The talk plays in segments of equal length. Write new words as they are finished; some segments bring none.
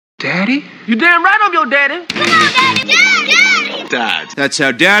Daddy? You damn right I'm your daddy. Come on, Daddy. Daddy. Dad. That's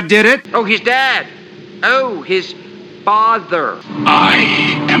how Dad did it? Oh, his dad. Oh, his father. I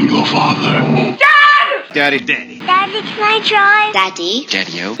am your father. Dad! Daddy. Daddy, can I try? Daddy.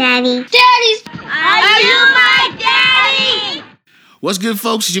 Daddy-o. Daddy. Daddy's. Are you my daddy? What's good,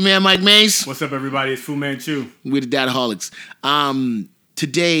 folks? It's your man, Mike Mays. What's up, everybody? It's Fu Manchu. We're the Dadaholiks.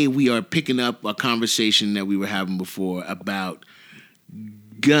 Today, we are picking up a conversation that we were having before about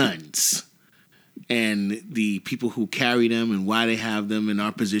guns and the people who carry them and why they have them and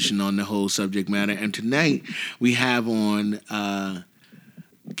our position on the whole subject matter. And tonight, we have on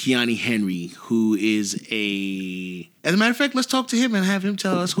Kiani Henry, who is as a matter of fact, let's talk to him and have him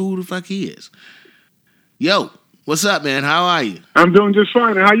tell us who the fuck he is. Yo, what's up, man? How are you? I'm doing just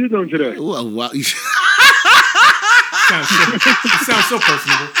fine. And how you doing today? Well, Sounds so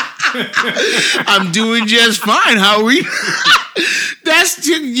personable. I'm doing just fine. How are you?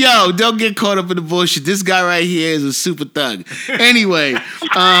 Don't get caught up in the bullshit. This guy right here is a super thug. Anyway,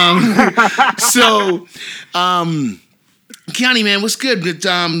 Kiani, man, what's good?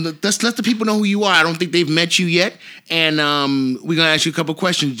 Let's let the people know who you are. I don't think they've met you yet, and we're gonna ask you a couple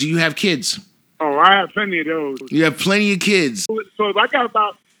questions. Do you have kids? Oh, I have plenty of those. You have plenty of kids. So I got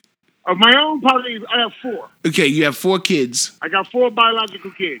about of my own. Probably I have 4. Okay, you have 4 kids. I got 4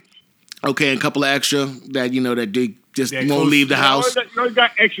 biological kids. Okay, and a couple of extra that that they just won't close. leave the house. No, he got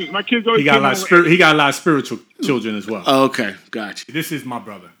extras. My kids always. He got a lot of spiritual children as well. Oh, okay, gotcha. This is my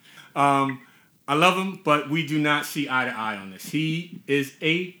brother. I love him, but we do not see eye to eye on this. He is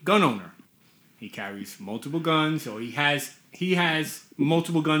a gun owner. He carries multiple guns, or he has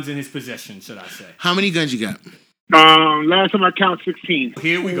multiple guns in his possession, should I say? How many guns you got? Last time I counted 16.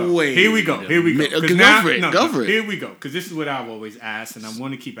 Here we go. Wait. Here we go. Go for it. Go for it. Here we go. Because this is what I've always asked, and I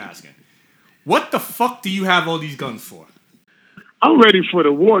want to keep asking. What the fuck do you have all these guns for? I'm ready for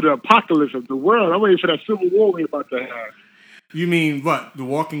the war, the apocalypse of the world. I'm ready for that civil war we're about to have. You mean what? The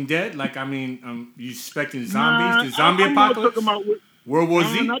Walking Dead? You expecting zombies? The zombie apocalypse? World War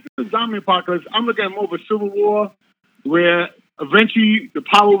Z? Not the zombie apocalypse. I'm looking at more of a civil war where eventually the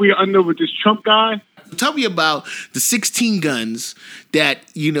power we're under with this Trump guy. Tell me about the 16 guns that,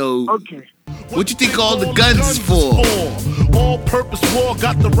 Okay. What you think all the guns is for? All-purpose war,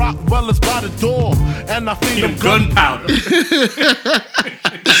 got the Rockwellers by the door, and I feed them gunpowder.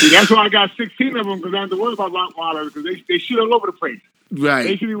 See, that's why I got 16 of them, because I don't have to worry about Rockwellers, because they shoot all over the place. Right.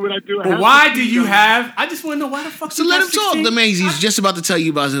 Basically what I do. But why do you have... I just want to know why the fuck So you let got him talk. 16? The maze, he's just about to tell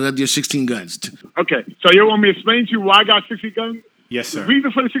you about your 16 guns. Okay, so you want me to explain to you why I got 16 guns? Yes, sir. The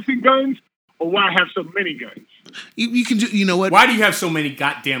reason for the 16 guns, or why I have so many guns? You can do... You know what? Why do you have so many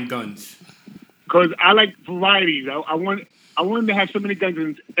goddamn guns? Because I like varieties. I wanted to have so many guns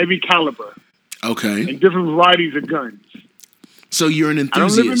in every caliber. Okay. And different varieties of guns. So you're an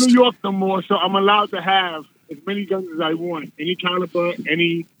enthusiast. I don't live in New York no more, so I'm allowed to have as many guns as I want. Any caliber,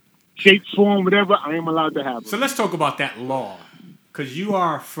 any shape, form, whatever, I am allowed to have them. So let's talk about that law. Because you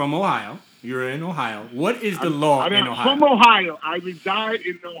are from Ohio. You're in Ohio. What is the law in Ohio? From Ohio. I reside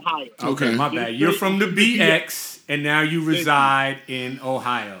in Ohio. Okay, my bad. You're from the BX, and now you reside in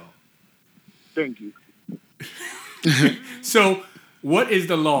Ohio. Thank you. So, what is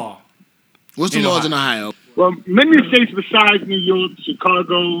the law? What's the laws in Ohio? Well, many states besides New York,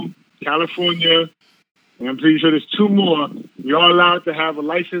 Chicago, California, and I'm pretty sure there's 2 more, we are allowed to have a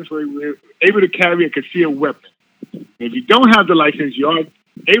license where we're able to carry a concealed weapon. And if you don't have the license, you are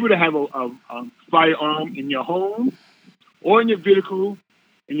able to have a firearm in your home or in your vehicle.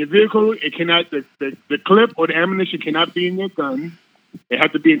 In your vehicle, it cannot the clip or the ammunition cannot be in your gun. It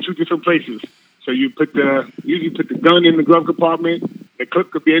has to be in 2 different places. So you usually put the gun in the glove compartment. The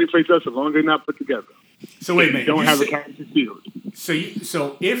clip could be any place else as long as they're not put together. So wait a minute. You don't have a carry concealed.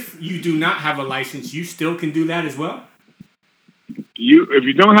 So if you do not have a license, you still can do that as well? If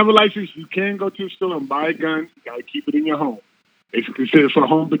you don't have a license, you can go to a store and buy a gun. You got to keep it in your home. It's considered for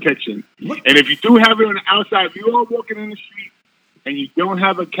home protection. What? And if you do have it on the outside, if you are walking in the street and you don't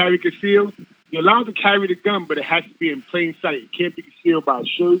have a carry concealed, you're allowed to carry the gun, but it has to be in plain sight. It can't be concealed by a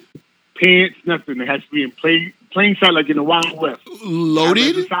shirt, pants, nothing. It has to be in plain sight, like in the Wild West.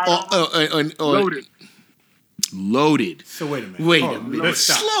 Loaded? Loaded. Loaded. So wait a minute. Wait a minute. Let's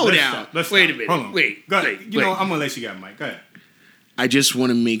stop. Slow down. Wait a minute. Hold on. Wait. Go ahead. Wait. I'm going to let you go, Mike. Go ahead. I just want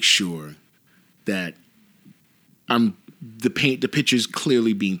to make sure that the picture's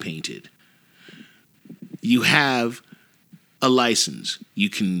clearly being painted. You have a license. You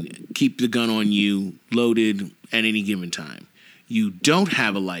can keep the gun on you loaded at any given time. You don't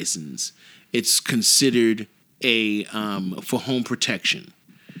have a license. It's considered for home protection.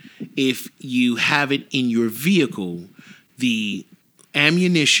 If you have it in your vehicle, the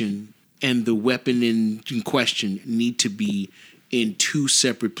ammunition and the weapon in question need to be in two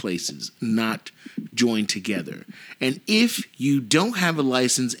separate places, not joined together. And if you don't have a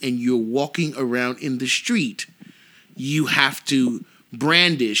license and you're walking around in the street, you have to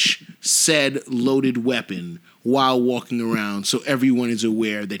brandish said loaded weapon while walking around so everyone is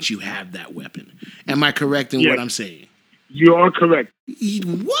aware that you have that weapon. Am I correct in what I'm saying? You are correct.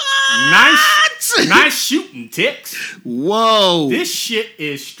 What? Nice shooting, Tix. Whoa. This shit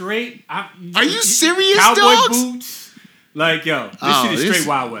is straight. Are you serious, Cowboy dogs? boots. Like, yo, this shit is straight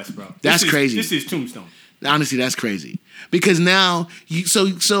Wild West, bro. That's crazy. This is Tombstone. Honestly, that's crazy. Because now,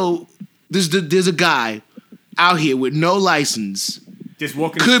 there's a guy out here with no license. Just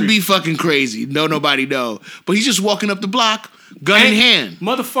walking Could be fucking crazy. Nobody know. But he's just walking up the block, gun in hand.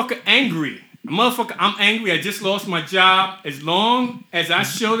 Motherfucker angry. I'm angry. I just lost my job. As long as I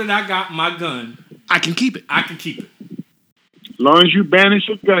show that I got my gun, I can keep it. As long as you banish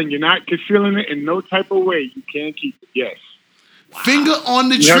your gun, you're not concealing it in no type of way. You can keep it. Yes. Wow. Finger on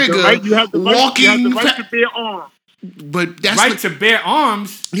the trigger. You have the right to bear arms. But that's right to bear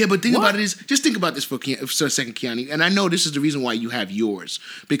arms. Yeah, but think about it is just think about this for a second, Kiani. And I know this is the reason why you have yours,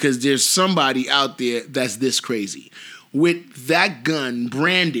 because there's somebody out there that's this crazy with that gun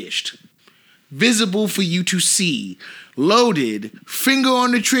brandished, visible for you to see, loaded, finger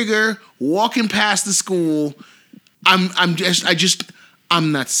on the trigger, walking past the school. I'm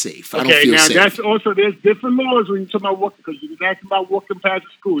not safe. I don't feel safe. That's also, there's different laws when you talk about walking, because you was asking about walking past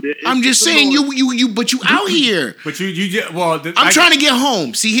the school. I'm just saying but you out here. But I'm trying to get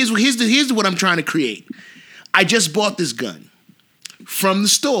home. See, here's what I'm trying to create. I just bought this gun from the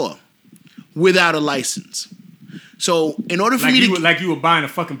store without a license. So in order for me to you were buying a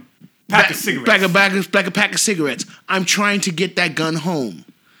fucking pack of cigarettes, a pack of cigarettes, I'm trying to get that gun home.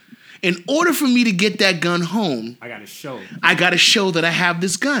 In order for me to get that gun home, I got to show that I have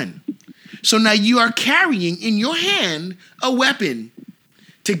this gun. So now you are carrying in your hand a weapon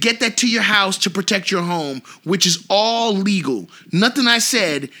to get that to your house to protect your home, which is all legal. Nothing I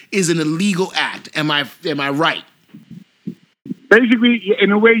said is an illegal act. Am I right? Basically,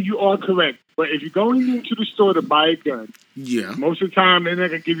 in a way, you are correct. But if you're going into the store to buy a gun, most of the time they're not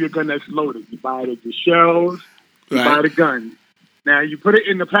going to give you a gun that's loaded. You buy it at the shelves, you buy the gun. Now, you put it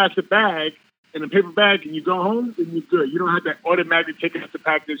in the plastic bag, in a paper bag, and you go home, then you're good. You don't have to automatically take it out the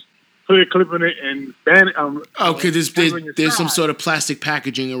package, put a clip in it, and ban it. Okay, there's some sort of plastic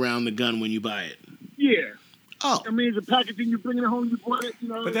packaging around the gun when you buy it. Yeah. Oh. I mean, it's a packaging, you bring it home, you bought it,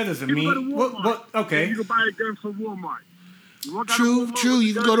 But that doesn't mean... Okay. You can buy a gun from Walmart. True.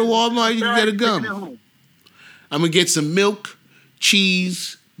 You can go to Walmart, you can get a gun. I'm going to get some milk,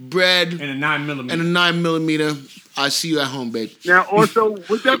 cheese, bread. And a 9mm. And a 9mm. I'll see you at home, babe. Now, also,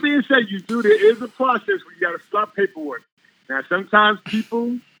 with that being said, there is a process where you got to stop paperwork. Now, sometimes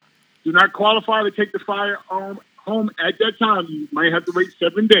people do not qualify to take the firearm home at that time. You might have to wait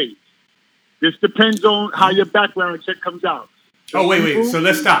 7 days. This depends on how your background check comes out. So wait. So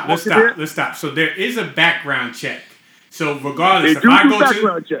let's stop. So there is a background check. So regardless, if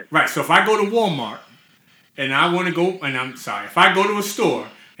I go to Walmart and I want to go, if I go to a store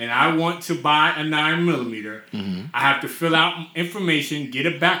and I want to buy a 9mm, I have to fill out information, get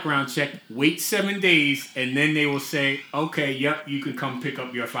a background check, wait 7 days, and then they will say, okay, yep, you can come pick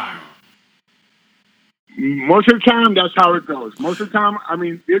up your firearm. Most of the time, that's how it goes. Most of the time,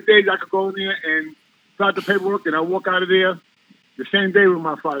 there's days I could go in there and start the paperwork, and I walk out of there the same day with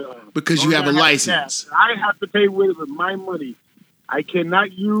my firearm. Because you have a license. I have to pay with my money. I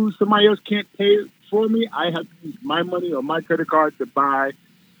cannot use, somebody else can't pay for me. I have to use my money or my credit card to buy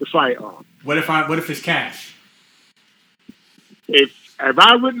the firearm. What if it's cash? If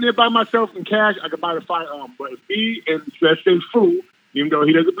I went in there by myself in cash, I could buy the firearm. But if me and, let's say, Fu, even though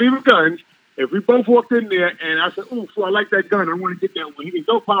he doesn't believe in guns, if we both walked in there and I said, "Oh, Fu, I like that gun. I want to get that one," he goes,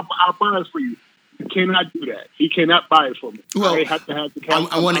 "No problem. I'll buy it for you." He cannot do that. He cannot buy it for me. Well, I have to have the cash.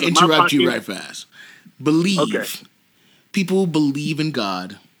 I want to interrupt you right fast. People believe in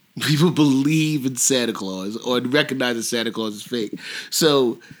God. People believe in Santa Claus or recognize that Santa Claus is fake.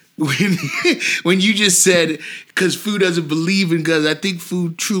 So when you just said, because Fu doesn't believe in guns, I think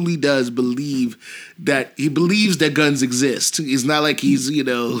Fu truly does believe that he believes that guns exist. It's not like he's,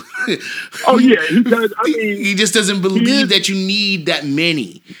 Oh, yeah, he does. He just doesn't believe that you need that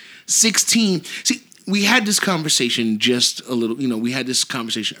many. 16. See, we had this conversation just a little, we had this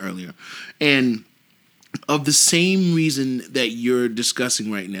conversation earlier. And of the same reason that you're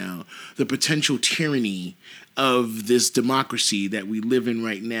discussing right now, the potential tyranny of this democracy that we live in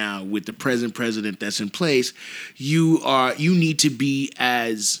right now with the present president that's in place, you need to be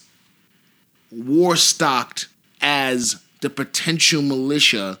as war-stocked as the potential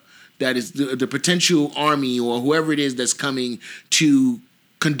militia that is the potential army or whoever it is that's coming to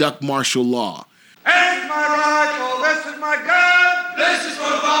conduct martial law. This is my rifle, this is my gun, this is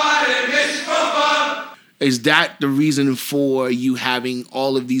for fighting, this is for fun. Is that the reason for you having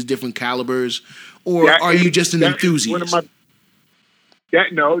all of these different calibers, or are you just an enthusiast?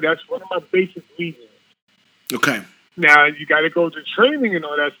 That's one of my basic reasons. Okay. Now, you got to go to training and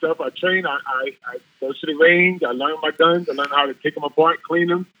all that stuff. I train. I go to the range. I learn my guns. I learn how to take them apart, clean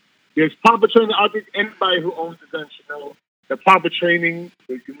them. There's proper training. I think anybody who owns a gun should know the proper training.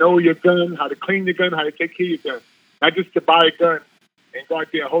 You know your gun, how to clean your gun, how to take care of your gun. Not just to buy a gun and go out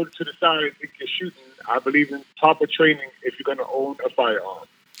there, hold it to the side and think you're shooting. I believe in proper training if you're going to own a firearm.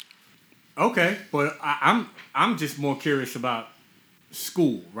 Okay, but I'm just more curious about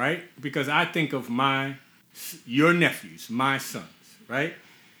school, right? Because I think of your nephews, my sons, right?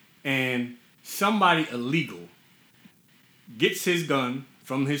 And somebody illegal gets his gun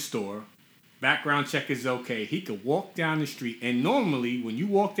from his store, background check is okay, he could walk down the street, and normally when you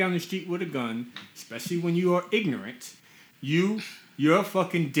walk down the street with a gun, especially when you are ignorant, your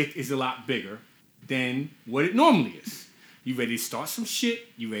fucking dick is a lot bigger than what it normally is. You ready to start some shit?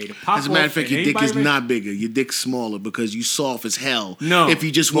 You ready to pop off? As a matter of fact, your dick is not bigger. Your dick's smaller because you soft as hell. No, if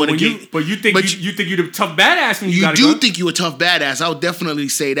you just want to get. But you think you're a tough badass when you got a gun? You do gun? think you're a tough badass. I would definitely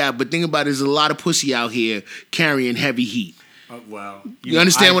say that. But think about it, there's a lot of pussy out here carrying heavy heat. Well, you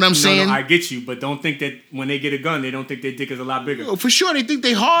understand what I'm saying? No, I get you, but don't think that when they get a gun, they don't think their dick is a lot bigger. Oh, for sure, they think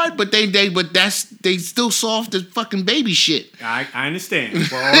they hard, but they still soft as fucking baby shit. I understand.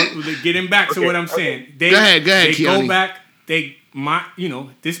 But getting back to what I'm saying, go ahead, they Kiani. go back.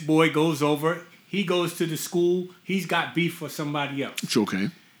 This boy goes over. He goes to the school. He's got beef for somebody else. It's okay.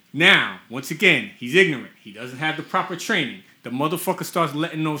 Now, once again, he's ignorant. He doesn't have the proper training. The motherfucker starts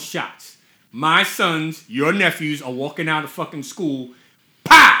letting those shots. My sons, your nephews, are walking out of fucking school.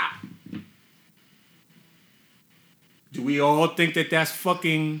 Pow! Do we all think that that's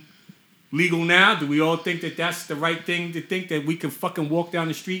fucking legal now? Do we all think that that's the right thing to think, that we can fucking walk down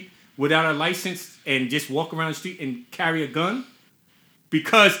the street without a license and just walk around the street and carry a gun?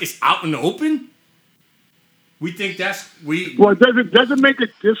 Because it's out in the open? We think Well, does it make a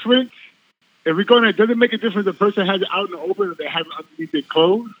difference? If we're going to, does it make a difference if a person has it out in the open or they have it underneath their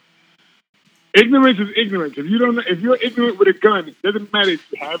clothes? Ignorance is ignorance. If you're ignorant with a gun, it doesn't matter if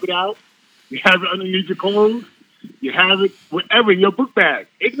you have it out, you have it underneath your clothes, you have it wherever in your book bag.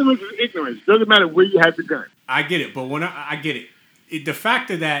 Ignorance is ignorance. It doesn't matter where you have the gun. I get it, but when I get it, the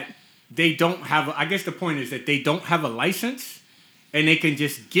fact of that they don't have. I guess the point is that they don't have a license and they can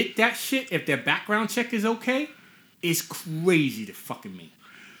just get that shit if their background check is okay. Is crazy to fucking me.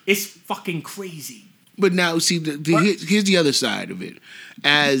 It's fucking crazy. But now, see, here's the other side of it.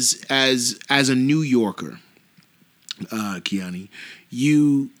 As a New Yorker, Kiani,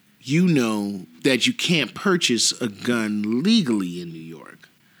 you know that you can't purchase a gun legally in New York,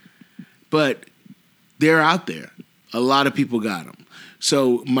 but they're out there. A lot of people got them.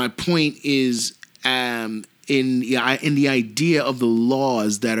 So my point is, in the idea of the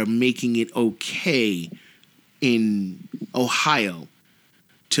laws that are making it okay in Ohio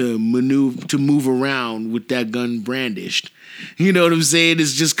to move around with that gun brandished. You know what I'm saying?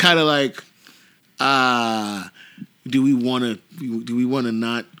 It's just kind of like, do we want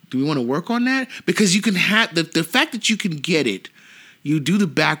to work on that? Because you can have the fact that you can get it, you do the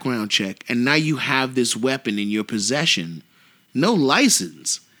background check, and now you have this weapon in your possession. No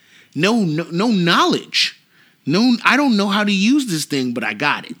license, no knowledge. No, I don't know how to use this thing, but I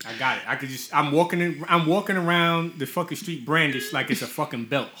got it. I'm walking around the fucking street brandished like it's a fucking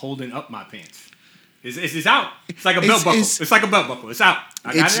belt holding up my pants. It's out. It's like a belt buckle. It's like a belt buckle. It's out.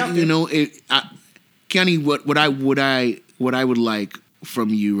 I got it out there. You know, Kiani, what I would like from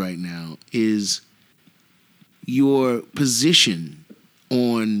you right now is your position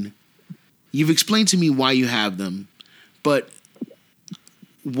on. You've explained to me why you have them, but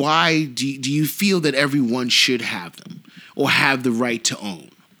why do you feel that everyone should have them or have the right to own?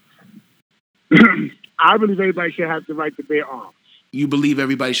 I believe everybody should have the right to bear arms. You believe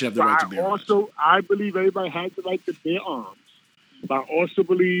everybody should have the right to bear arms? I believe everybody has the right to bear arms. But I also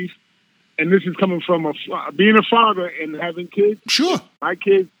believe, and this is coming from being a father and having kids. Sure. My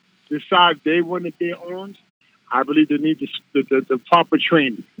kids decide they want to bear arms. I believe they need the proper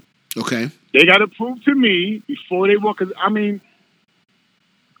training. Okay. They got to prove to me before they walk. I mean,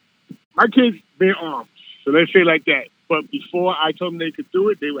 my kids bear arms, so let's say like that. But before I told them they could do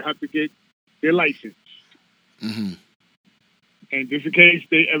it, they would have to get their license. Mm-hmm. And just in case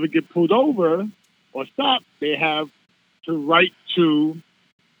they ever get pulled over or stopped, they have the right to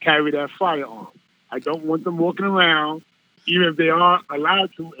carry that firearm. I don't want them walking around even if they are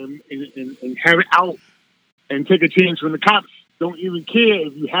allowed to, and have it out and take a chance when the cops don't even care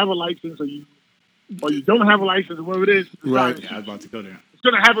if you have a license or you don't have a license or whatever it is. Right. Yeah, I was about to go there. It's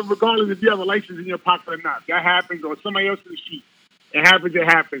going to happen regardless if you have a license in your pocket or not. That happens, or somebody else in the street. It happens, it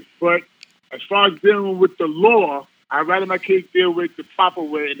happens. But as far as dealing with the law, I'd rather my kids deal with the proper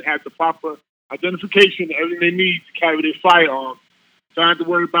way and have the proper identification, everything they need to carry their firearm. So I don't have to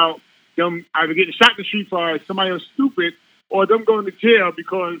worry about them either getting shot in the street for somebody else stupid or them going to jail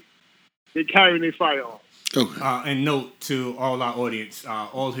because they're carrying their firearm. Okay. And note to all our audience,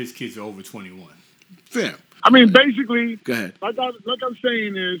 all his kids are over 21. Fair. I mean, basically, Go ahead. Like I'm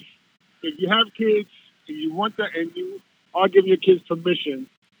saying is, if you have kids and you want that, and you are giving your kids permission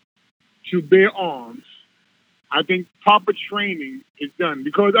to bear arms, I think proper training is done.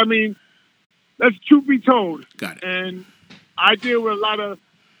 Because, I mean, that's truth be told. Got it. And I deal with a lot of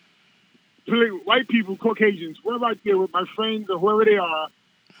white people, Caucasians, whoever I deal with, my friends or whoever they are,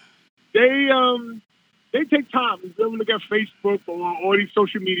 they take time. If you ever look at Facebook or all these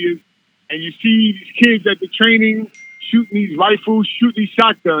social medias, and you see these kids at the training shooting these rifles, shooting these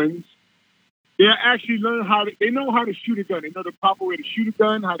shotguns, they're actually they know how to shoot a gun. They know the proper way to shoot a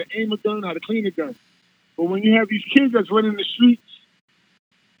gun, how to aim a gun, how to clean a gun. But when you have these kids that's running the streets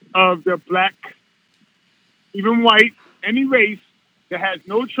of the black, even white, any race that has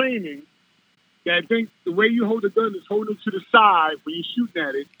no training, that think the way you hold a gun is holding it to the side when you're shooting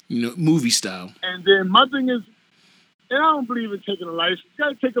at it. Movie style. And then my thing is, and I don't believe in taking a life. You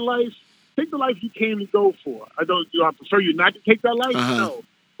gotta take a life. Take the life you came to go for. I prefer you not to take that life? Uh-huh. No.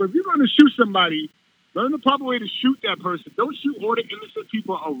 But if you're going to shoot somebody, learn the proper way to shoot that person. Don't shoot all the innocent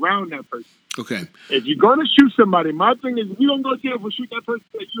people around that person. Okay. If you're going to shoot somebody, my thing is, if you don't go to jail for shoot that person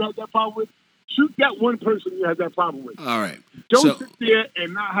that you had that problem with, shoot that one person you had that problem with. All right. Don't sit there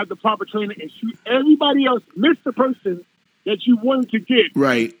and not have the proper training and shoot everybody else. Miss the person that you wanted to get.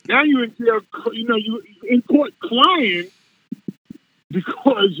 Right. Now you're in jail, you in court crying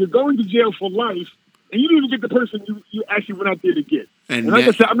because you're going to jail for life, and you didn't even get the person you actually went out there to get. And like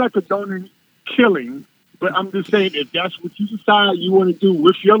I said, I'm not condoning killing, but I'm just saying if that's what you decide you want to do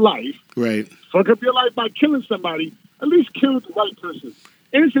with your life, right, fuck up your life by killing somebody, at least kill the right person.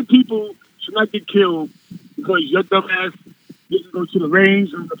 Innocent people should not get killed because your dumb ass didn't go to the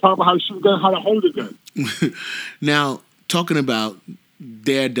range and the proper how to shoot a gun, how to hold a gun. Now, talking about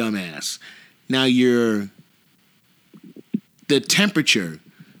their dumb ass, now the temperature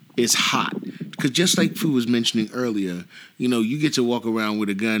is hot. Because just like Fu was mentioning earlier, you get to walk around with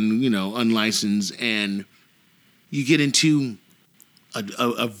a gun, unlicensed, and you get into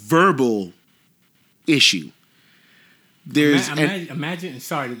a verbal issue. Imagine,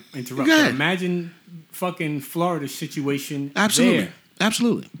 sorry to interrupt, but imagine fucking Florida situation. Absolutely. There.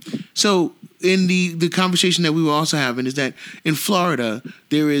 Absolutely. So in the conversation that we were also having is that in Florida,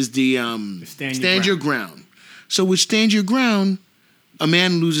 there is the stand your ground. So with stand your ground, a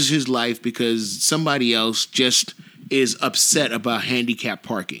man loses his life because somebody else just is upset about handicap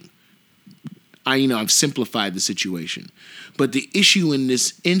parking. I've simplified the situation. But the issue in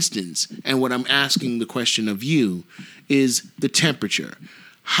this instance, and what I'm asking the question of you, is the temperature.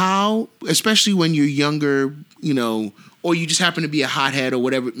 How, especially when you're younger, or you just happen to be a hothead or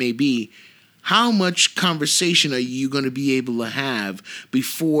whatever it may be, how much conversation are you going to be able to have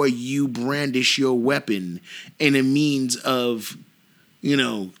before you brandish your weapon in a means of,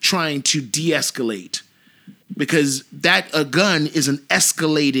 trying to de-escalate? Because a gun is an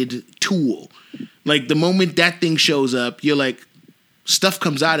escalated tool. Like, the moment that thing shows up, you're like, stuff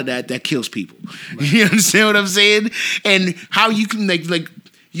comes out of that kills people. Right. You understand what I'm saying? And how you can, like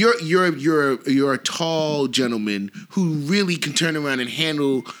you're a tall gentleman who really can turn around and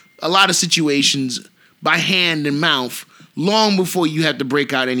handle a lot of situations by hand and mouth long before you have to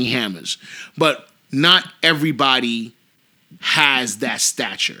break out any hammers. But not everybody has that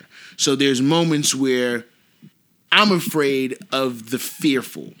stature. So there's moments where I'm afraid of the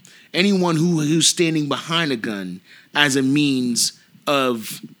fearful. Anyone who's standing behind a gun as a means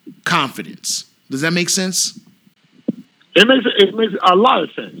of confidence. Does that make sense? It makes a lot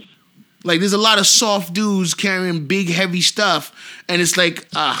of sense. Like, there's a lot of soft dudes carrying big, heavy stuff, and it's like,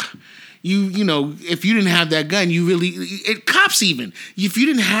 if you didn't have that gun, cops even, if you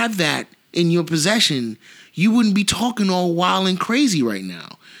didn't have that in your possession, you wouldn't be talking all wild and crazy right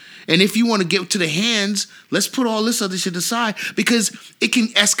now. And if you want to get to the hands, let's put all this other shit aside, because it can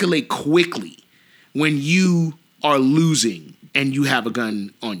escalate quickly when you are losing and you have a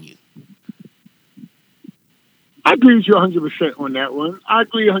gun on you. I agree with you 100% on that one. I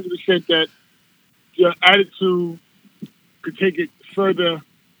agree 100% that your attitude could take it further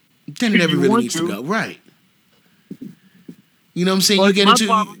Then it never really needs to go. Right. You know what I'm saying? But You get my into.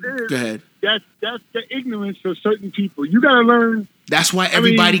 problem is, Go ahead. That's the ignorance of certain people. You got to learn. That's why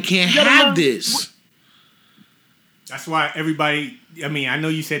everybody can't have this. That's why everybody. I mean, I know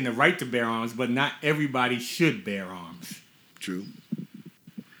you said in the right to bear arms, but not everybody should bear arms. True.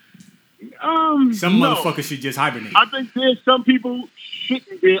 Some no. motherfuckers should just hibernate. I think there's some people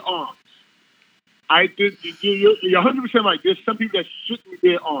shouldn't bear arms. You're 100% right. There's some people that shouldn't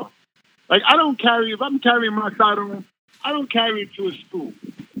bear arms. Like, I don't carry, if I'm carrying my sidearm, I don't carry it to a school.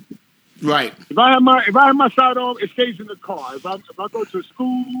 Right. If I have my sidearm, it stays in the car. If I go to a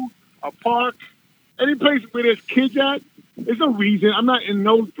school, a park, any place where there's kids at, there's no reason. I'm not in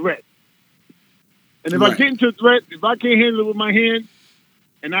no threat. And if I get into a threat, if I can't handle it with my hand,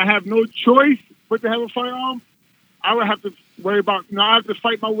 and I have no choice but to have a firearm, I would have to worry about, I have to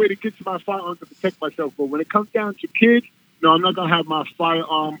fight my way to get to my firearm to protect myself. But when it comes down to kids, no, I'm not going to have my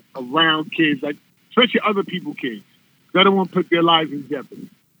firearm around kids, like especially other people's kids. I don't want to put their lives in jeopardy.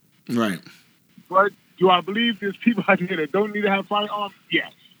 Right. But do I believe there's people out there that don't need to have firearms?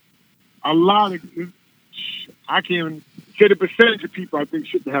 Yes. A lot of, I can say the percentage of people I think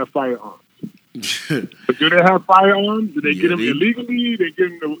shouldn't have firearms. But do they have firearms? Do they get them illegally? They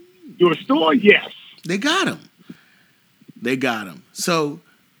get them to a store? Yes. They got them. So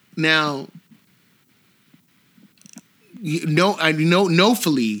now, I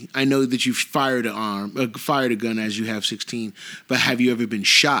know that you've fired a gun as you have 16, but have you ever been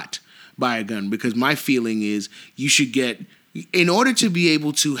shot by a gun? Because my feeling is you should get, in order to be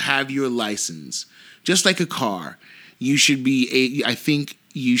able to have your license, just like a car, you should I think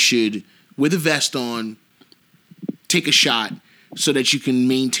you should, with a vest on, take a shot so that you can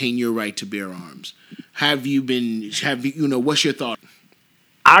maintain your right to bear arms. What's your thought?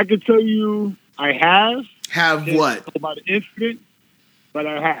 I can tell you I have. Have what? About an incident, but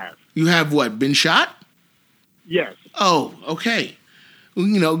I have. You have what? Been shot? Yes. Oh, okay.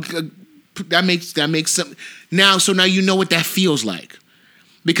 That makes some. Now you know what that feels like.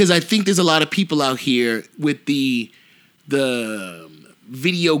 Because I think there's a lot of people out here with the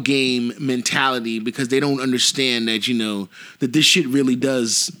video game mentality, because they don't understand that, that this shit really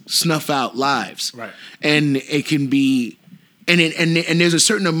does snuff out lives. Right. And it can be, and there's a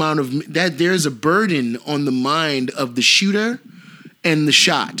certain amount of that, there's a burden on the mind of the shooter and the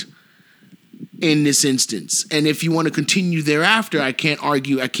shot in this instance. And if you want to continue thereafter, I can't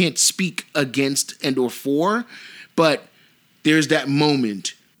argue, I can't speak against and or for, but there's that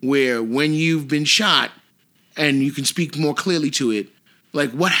moment where when you've been shot and you can speak more clearly to it,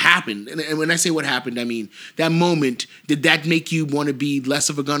 like what happened? And when I say what happened, I mean that moment, did that make you want to be less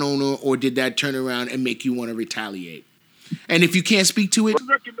of a gun owner, or did that turn around and make you want to retaliate? And if you can't speak to it... I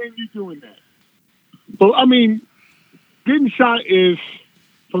recommend you doing that. Well, I mean, getting shot is,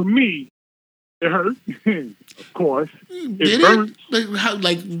 for me, it hurt, of course. Did it?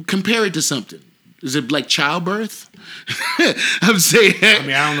 Like, compare it to something. Is it like childbirth? I'm saying. I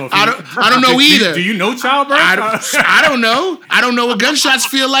mean, I don't know. I don't know either. Do you know childbirth? I don't know. I don't know what gunshots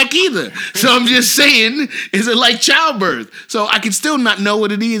feel like either. So I'm just saying, is it like childbirth? So I can still not know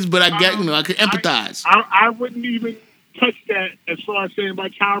what it is, but I get, I can empathize. I wouldn't even touch that as far as saying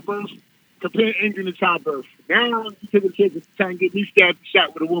about childbirth. Compare engine to childbirth. Now you take a chance to try and get me stabbed and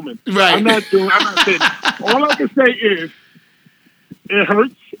shot with a woman. Right. I'm not saying. All I can say is, it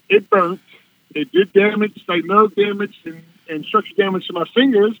hurts. It burns. It did damage, like nerve damage and structure damage to my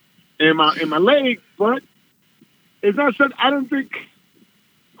fingers and my leg, but it's not something, I don't think,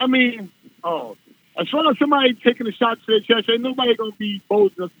 as far as somebody taking a shot to their chest, ain't nobody going to be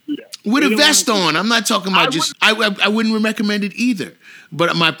bold enough to do that. With a vest on. I'm not talking about I wouldn't recommend it either.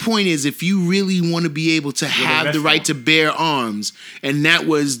 But my point is, if you really want to be able to have the right to bear arms, and that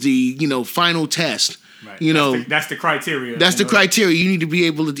was the, final test, right. That's the criteria. That's the criteria. You need to be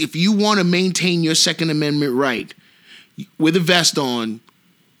able to, if you want to maintain your Second Amendment right, with a vest on,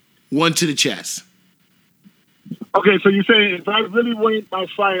 one to the chest. Okay, so you're saying if I really want my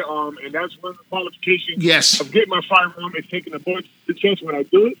firearm, and that's one of the qualifications of getting my firearm, is taking a bullet to the chest when I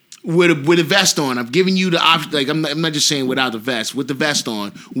do it? With a vest on. I'm giving you the option. Like, I'm not just saying without the vest. With the vest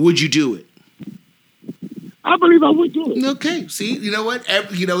on, would you do it? I believe I would do it. Okay. See, you know what?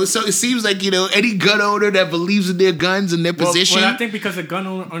 So it seems like, any gun owner that believes in their guns and their position. Well, I think because a gun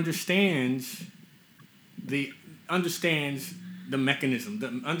owner understands the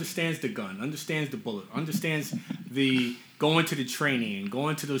mechanism, understands the gun, understands the bullet, understands the going to the training,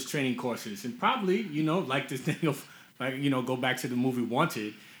 going to those training courses, and probably, like this thing of, go back to the movie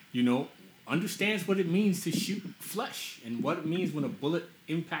Wanted, understands what it means to shoot flesh and what it means when a bullet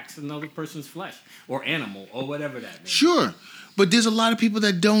impacts another person's flesh or animal or whatever that means. Sure. But there's a lot of people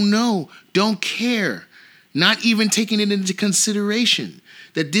that don't know, don't care. not even taking it into consideration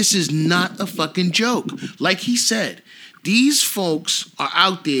that this is not a fucking joke. Like he said, these folks are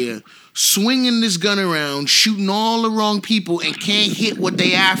out there swinging this gun around, shooting all the wrong people, and can't hit what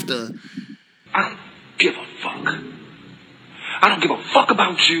they after. I don't give a fuck. I don't give a fuck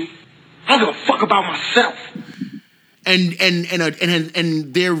about you. I don't give a fuck about myself.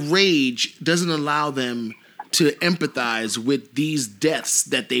 And their rage doesn't allow them to empathize with these deaths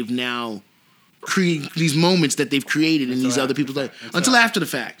that they've now created, these moments that they've created in these other people's lives until after the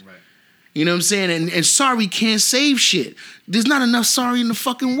fact. Right. You know what I'm saying? And sorry can't save shit. There's not enough sorry in the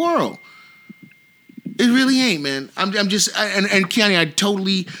fucking world. It really ain't, man. I'm just and Kiani,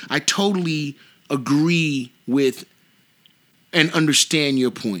 I totally agree with and understand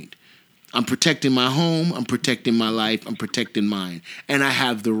your point. I'm protecting my home, I'm protecting my life, I'm protecting mine, and I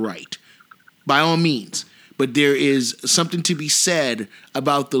have the right. By all means. But there is something to be said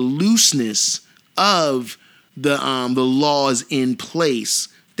about the looseness of the laws in place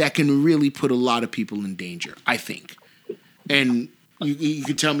that can really put a lot of people in danger, I think. And you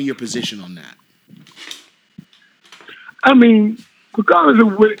can tell me your position on that. I mean, regardless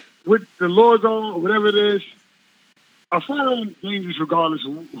of what the laws are or whatever it is, a firearm is dangerous regardless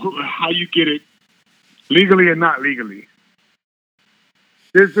of how you get it, legally or not legally.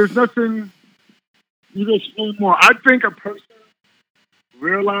 There's nothing you can explain more. I think a person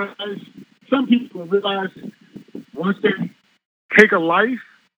some people realize once they take a life,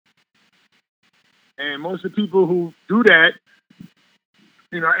 and most of the people who do that,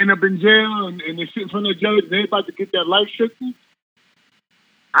 end up in jail and they sit in front of the judge and they're about to get that life sentence.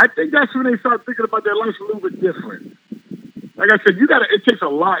 I think that's when they start thinking about their life a little bit different. Like I said, it takes a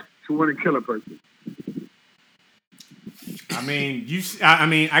lot to want to kill a person. I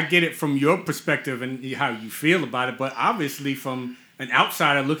mean, I get it from your perspective and how you feel about it, but obviously from an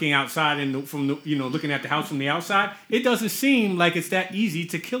outsider looking outside and looking at the house from the outside, it doesn't seem like it's that easy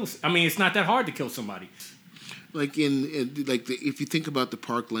to kill. I mean, it's not that hard to kill somebody. Like if you think about the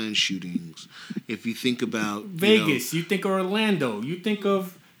Parkland shootings, if you think about Vegas, you think of Orlando, you think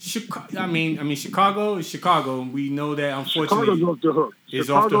of Chicago. I mean, Chicago is Chicago, and we know that unfortunately Chicago's off the hook.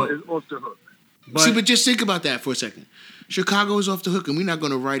 Chicago is off the hook. But just think about that for a second. Chicago is off the hook, and we're not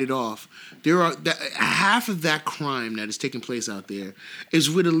going to write it off. There are half of that crime that is taking place out there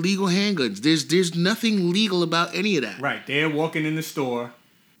is with illegal handguns. There's nothing legal about any of that. Right, they're walking in the store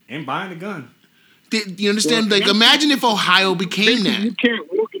and buying a gun. You understand? Like, imagine if Ohio became that. You can't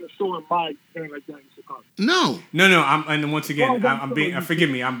walk in the store and buy a gun like that in Chicago. No. And once again, I'm being. Forgive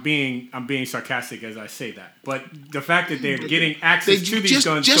me. I'm being sarcastic as I say that. But the fact that they're getting access to these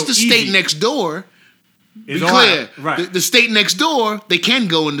guns just so the state next door. Be clear, right? The state next door, they can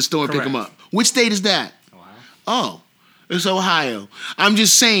go in the store and Correct. pick them up. Which state is that? Ohio. Oh, it's Ohio. I'm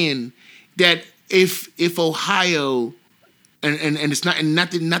just saying that if Ohio, and it's not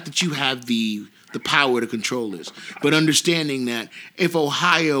that you have the power to control this, but understanding that if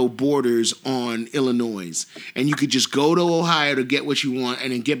Ohio borders on Illinois and you could just go to Ohio to get what you want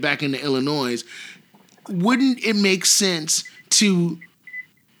and then get back into Illinois, wouldn't it make sense to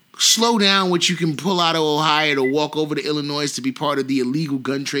slow down what you can pull out of Ohio to walk over to Illinois to be part of the illegal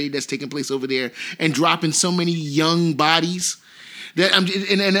gun trade that's taking place over there and dropping so many young bodies? That I'm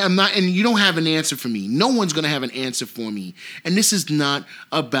not, and you don't have an answer for me. No one's going to have an answer for me. And this is not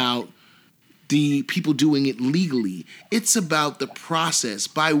about the people doing it legally. It's about the process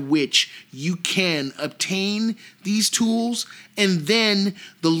by which you can obtain these tools and then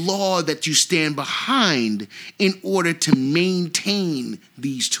the law that you stand behind in order to maintain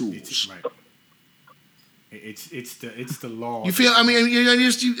these tools. Right. It's the law. You feel? I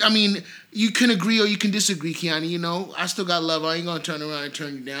mean, you can agree or you can disagree, Kiani. I still got love. I ain't gonna turn around and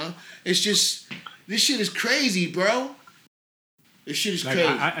turn you down. It's just this shit is crazy, bro. This shit is crazy.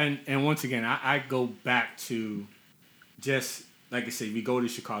 And once again, I go back to just like I said, we go to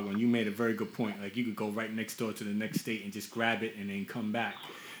Chicago, and you made a very good point. Like, you could go right next door to the next state and just grab it and then come back.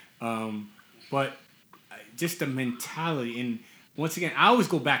 But just the mentality, and once again, I always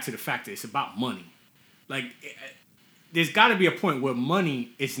go back to the fact that it's about money. Like, there's got to be a point where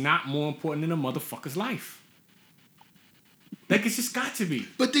money is not more important than a motherfucker's life. Like, it's just got to be.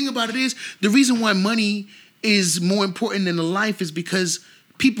 But thing about it is, the reason why money is more important than a life is because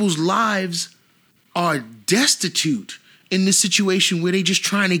people's lives are destitute in this situation where they're just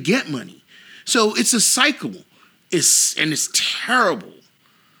trying to get money. So it's a cycle. It's terrible.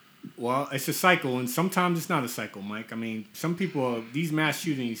 Well, it's a cycle, and sometimes it's not a cycle, Mike. I mean, some people, these mass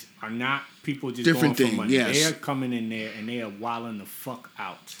shootings are not people just Different going thing, for money. yes. They are coming in there, and they are wilding the fuck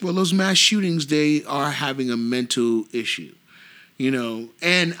out. Well, those mass shootings, they are having a mental issue.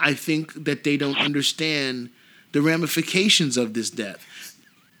 And I think that they don't understand the ramifications of this death.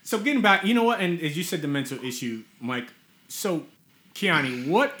 So getting back, you know what? And as you said, the mental issue, Mike. So, Kiani,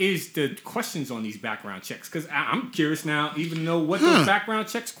 what is the questions on these background checks? Because I'm curious now, even to know what those background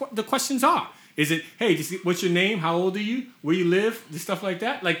checks, the questions are. Is it, hey, what's your name? How old are you? Where you live? The stuff like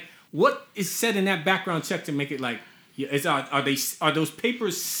that. Like, what is said in that background check to make it like? Are those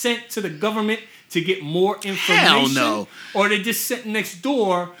papers sent to the government to get more information? Hell no. Or are they just sent next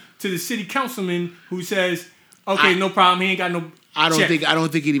door to the city councilman who says, okay, no problem, he ain't got no. I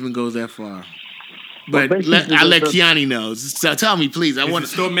don't think it even goes that far. But I'll let Kiani know. So tell me, please. I want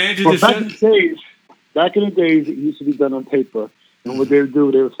to. Store manager. Well, back in the days, it used to be done on paper, and what they would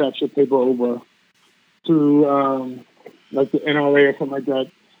do, they would fax your paper over to like the NRA or something like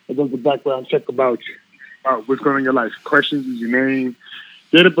that. It does a background check about what's going on in your life. Questions is your name,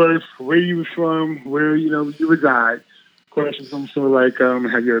 date of birth, where you was from, where you reside. Questions also like,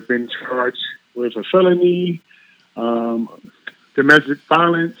 have you ever been charged with a felony, domestic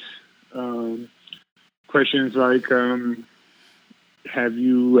violence? Questions like, have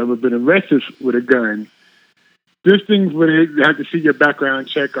you ever been arrested with a gun? There's things where they have to see your background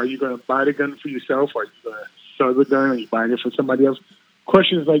check. Are you going to buy the gun for yourself? Are you going to sell the gun? Are you buying it for somebody else?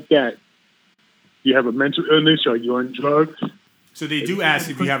 Questions like that. You have a mental illness? Are you on drugs? So they do ask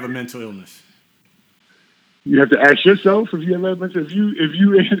if you have a mental illness. You have to ask yourself if you have a mental illness. If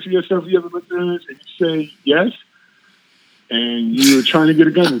you answer yourself you have a mental illness and you say yes, and you're trying to get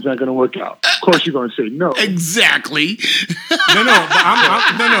a gun, it's not going to work out. Of course, you're going to say no. Exactly. No.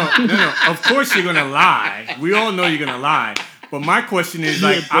 Of course, you're going to lie. We all know you're going to lie. But my question is,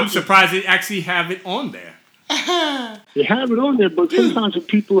 I'm surprised they actually have it on there. They have it on there, but sometimes when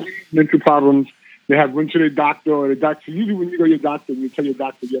people have mental problems, they have went to their doctor, or the doctor. Usually, when you go to your doctor and you tell your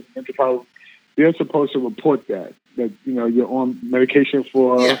doctor you have a mental problem, they're supposed to report that you're on medication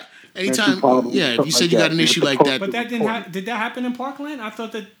for. Yeah. Anytime, if you said you got an issue like that. But that did that happen in Parkland? I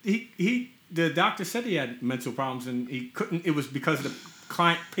thought that the doctor said he had mental problems and he couldn't. It was because of the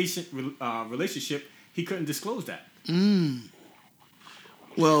client-patient relationship. He couldn't disclose that.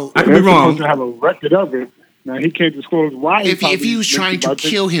 Well, I could be wrong. Supposed to have a record of it. Now he can't disclose why. If he was trying to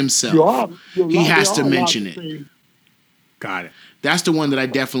kill himself, he has to mention it. Got it. That's the one that I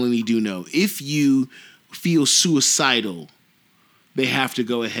definitely do know. If you feel suicidal, they have to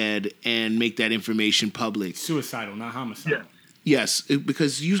go ahead and make that information public. Suicidal, not homicidal. Yeah. Yes,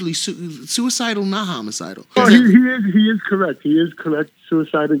 because usually suicidal, not homicidal. Oh, he is correct. He is correct.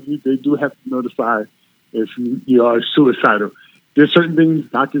 Suicidal, they do have to notify if you are suicidal. There's certain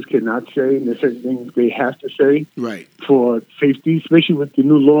things doctors cannot say, and there's certain things they have to say. Right. For safety, especially with the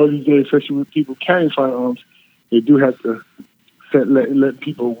new law these days, especially with people carrying firearms, they do have to let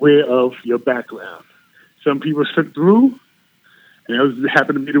people aware of your background. Some people slip through. And those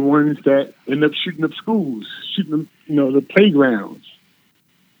happen to be the ones that end up shooting up schools, shooting them, the playgrounds.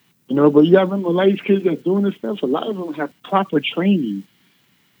 But you gotta remember, a lot of these kids that are doing this stuff, a lot of them have proper training.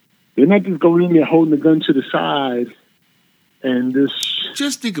 They're not just going in there holding the gun to the side and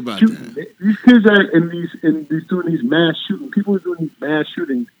just think about that. These kids are doing these mass shootings. People are doing these mass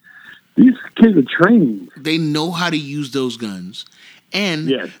shootings. These kids are trained. They know how to use those guns.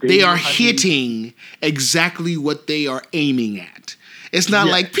 And they are hitting exactly what they are aiming at. It's not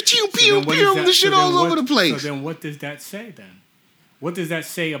like pew pew pew, the shit all over the place. So then, what does that say? Then, what does that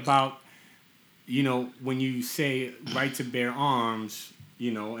say about when you say right to bear arms?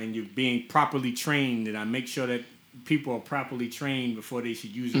 And you're being properly trained, and I make sure that people are properly trained before they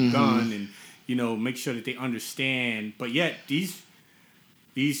should use a gun, and make sure that they understand. But yet these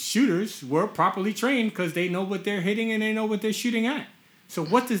shooters were properly trained because they know what they're hitting and they know what they're shooting at. So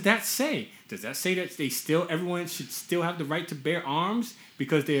what does that say? Does that say that everyone should still have the right to bear arms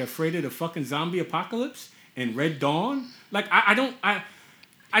because they're afraid of the fucking zombie apocalypse and Red Dawn? Like I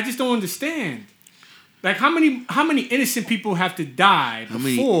just don't understand. Like how many innocent people have to die before? How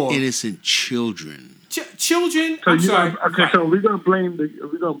many innocent children? Children. So sorry. Okay, so we're gonna blame the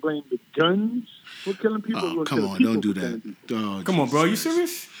guns for killing people. Oh, come on, don't do that. Oh, come on, bro. Are you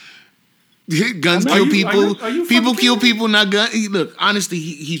serious? Guns kill people. People kill kidding? people, not guns. Look, honestly,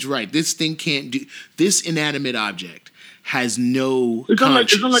 he's right. This thing can't do. This inanimate object has no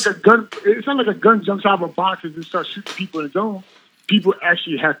conscience. It's not like a gun. It's not like a gun jumps out of a box and just starts shooting people in its own. People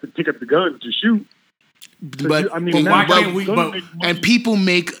actually have to pick up the gun to shoot. And people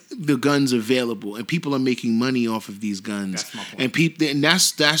make the guns available, and people are making money off of these guns. That's my point. And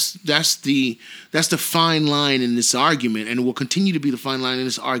that's the fine line in this argument, and it will continue to be the fine line in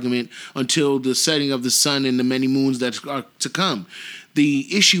this argument until the setting of the sun and the many moons that are to come. The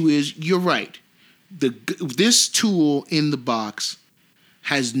issue is, you're right. this tool in the box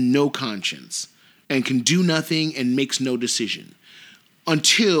has no conscience and can do nothing and makes no decision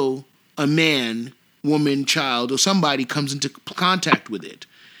until a man, woman, child, or somebody comes into contact with it.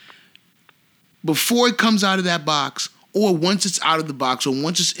 Before it comes out of that box, or once it's out of the box, or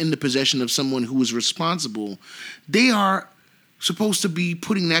once it's in the possession of someone who is responsible, they are supposed to be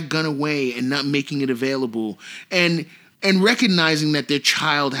putting that gun away and not making it available, and recognizing that their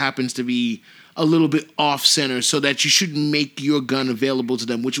child happens to be a little bit off center, so that you shouldn't make your gun available to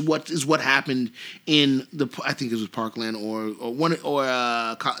them, which is what happened in I think it was Parkland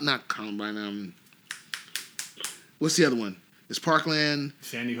not Columbine. What's the other one? It's Parkland.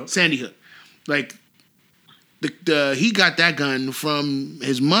 Sandy Hook. Like he got that gun from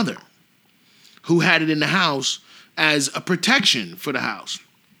his mother, who had it in the house as a protection for the house.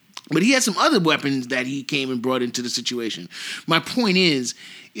 But he had some other weapons that he came and brought into the situation. My point is,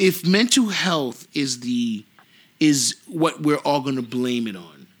 if mental health is what we're all going to blame it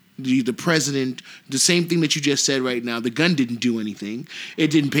on, the president, the same thing that you just said right now, the gun didn't do anything.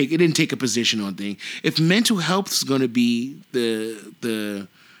 It didn't take a position on thing. If mental health is going to be the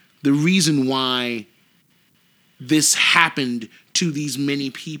reason why this happened to these many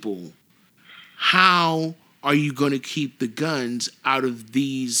people, how are you going to keep the guns out of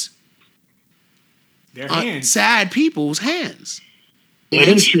these sad people's hands? That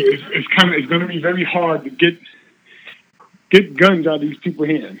is true. It's going to be very hard to get guns out of these people's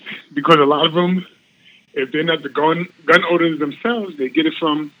hands, because a lot of them, if they're not the gun owners themselves, they get it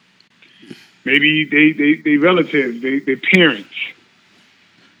from maybe they relatives, their parents.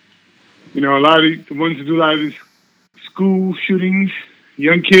 You know, a lot of the ones who do a lot of these school shootings,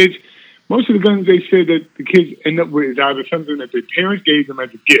 young kids, most of the guns they say that the kids end up with is either something that their parents gave them as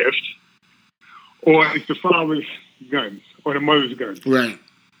a gift, or it's the father's guns or the mother's guns. Right.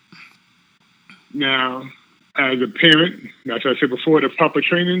 Now, as a parent, that's what I said before, the proper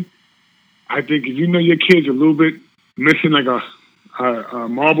training, I think if you know your kid's a little bit missing like a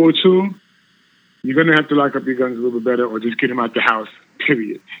marble or two, you're going to have to lock up your guns a little bit better, or just get them out the house,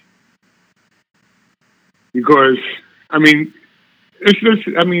 period. Because, let's be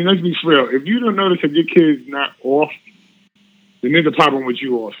real. If you don't notice that your kid's not off, then there's a problem with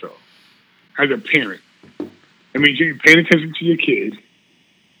you also, as a parent. I mean, you're paying attention to your kid.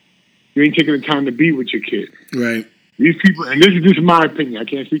 You ain't taking the time to be with your kid. Right. These people, and this is just my opinion. I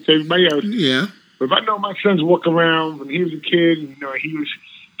can't speak to everybody else. Yeah. But if I know my son's walking around when he was a kid, he was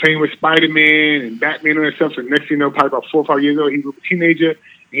playing with Spider-Man and Batman and that stuff, and next thing you know, probably about 4 or 5 years old, he was a teenager, and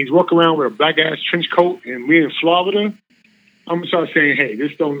he's walking around with a black-ass trench coat, and we're in Florida, I'm going to start saying, hey,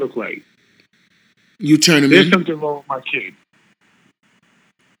 this don't look right. You turn him There's in? something wrong with my kid.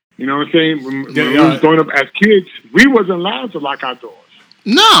 You know what I'm saying? When we was growing up as kids, we wasn't allowed to lock our doors.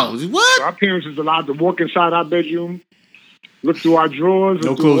 No, what? So our parents was allowed to walk inside our bedroom, look through our drawers.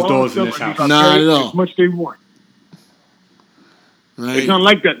 No closed doors in this house. Not at all. As much they want. Right. It's not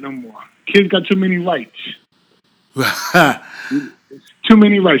like that no more. Kids got too many rights. Too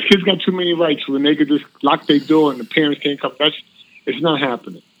many rights. Kids got too many rights when they could just lock their door and the parents can't come. It's not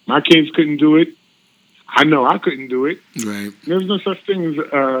happening. My kids couldn't do it. I know I couldn't do it. Right. There's no such thing as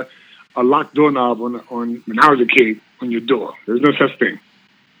a locked doorknob on when I was a kid on your door. There's no such thing.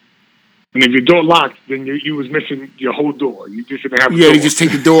 And if your door locked, then you was missing your whole door. You just didn't have a door. You just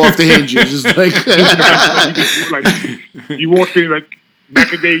take the door off the hinges. It's like you walked in like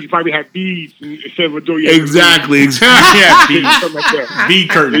back in the day. You probably had beads instead of a door. Exactly. Yeah, bead, something like that. Bead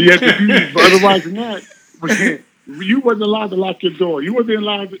curtain. You had to beads, but otherwise than that, you wasn't allowed to lock your door. You wasn't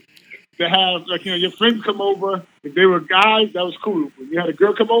allowed to have your friends come over. If they were guys, that was cool. When you had a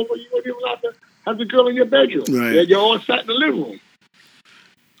girl come over, you wasn't even allowed to have the girl in your bedroom. Right. You all sat in the living room.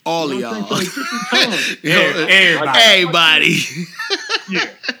 All of y'all. Everybody. Yeah.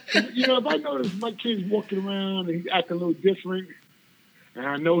 If I notice my kid's walking around and he's acting a little different, and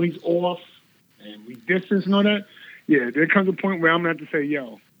I know he's off, and we distance and all that, yeah, there comes a point where I'm going to have to say,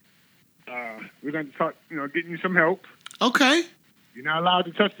 we're going to talk, getting you some help. Okay. You're not allowed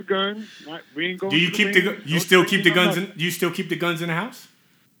to touch the gun. We ain't going. Do you keep you still keep the guns in? You still keep the guns in the house?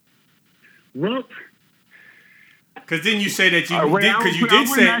 Well, because then you say that you did. Because you did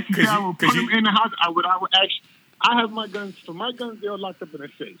say because you in the house. I would actually. I have my guns. For my guns, they're locked up in a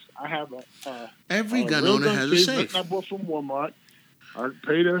safe. I have every gun owner has a safe. I bought from Walmart. I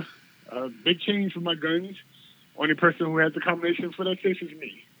paid a big change for my guns. Only person who has the combination for that safe is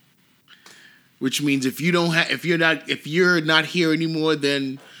me. Which means if you're not here anymore,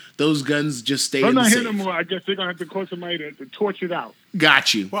 then those guns just stay in the safe. I'm not here no more. I guess they're gonna have to call somebody to torch it out.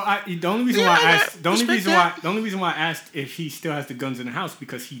 Got you. Well, the only reason why I asked if he still has the guns in the house,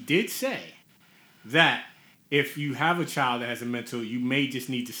 because he did say that if you have a child that has a mental, you may just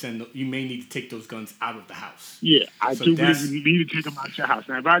need to take those guns out of the house. Yeah, I do believe you need to take them out your house.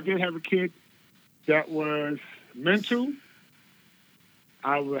 Now, if I did have a kid that was mental,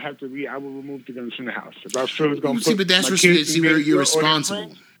 I would remove the guns from the house. If I feel it's going to see, but that's where you're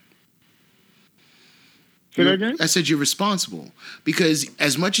responsible. Say that again? I said you're responsible because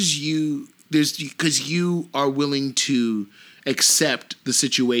as much as because you are willing to accept the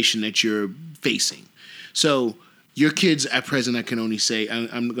situation that you're facing. So your kids at present, I can only say,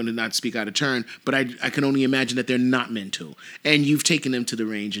 I'm going to not speak out of turn, but I can only imagine that they're not mental. And you've taken them to the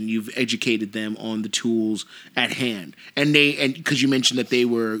range and you've educated them on the tools at hand. And because you mentioned that they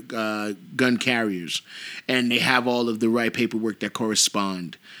were gun carriers and they have all of the right paperwork that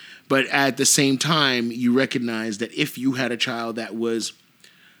correspond. But at the same time, you recognize that if you had a child that was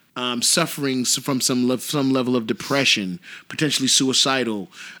suffering from some level of depression, potentially suicidal,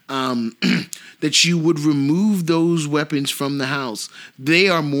 that you would remove those weapons from the house. They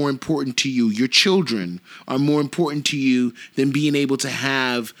are more important to you. Your children are more important to you than being able to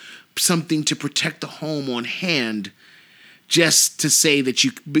have something to protect the home on hand just to say that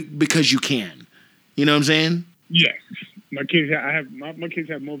because you can. You know what I'm saying? Yes. My kids have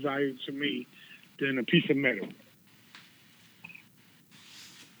more value to me than a piece of metal.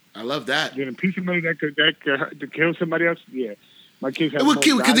 I love that. Than a piece of metal that could kill somebody else. Yeah, my kids have.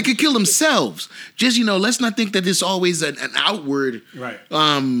 Because they could kill themselves. Just let's not think that it's always an outward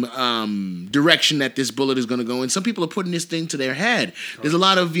direction that this bullet is going to go in. Some people are putting this thing to their head. Right. There's a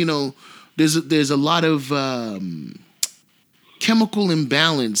lot of there's a lot of chemical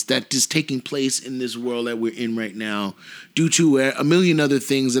imbalance that is taking place in this world that we're in right now due to a million other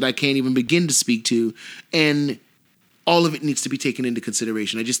things that I can't even begin to speak to. And all of it needs to be taken into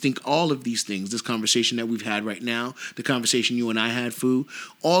consideration. I just think all of these things, this conversation that we've had right now, the conversation you and I had, Fu,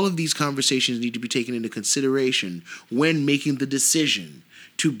 all of these conversations need to be taken into consideration when making the decision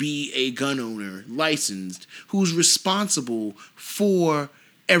to be a gun owner, licensed, who's responsible for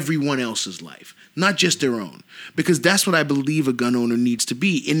everyone else's life, not just their own. Because that's what I believe a gun owner needs to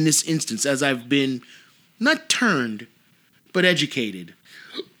be in this instance, as I've been not turned, but educated.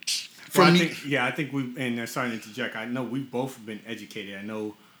 I think we, and sorry to interject, I know we've both been educated. I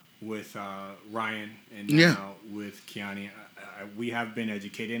know with Ryan and now with Kiani, we have been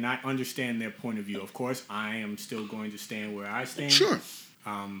educated, and I understand their point of view. Of course, I am still going to stand where I stand. Sure.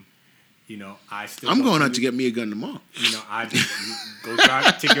 I'm going out to get me a gun tomorrow.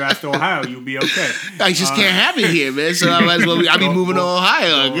 Take your ass to Ohio. You'll be okay. I just can't have it here, man. So I might as well. I'll be moving to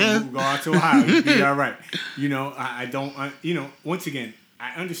Ohio, I guess. Go out to Ohio. You'll be all right. I don't. Once again,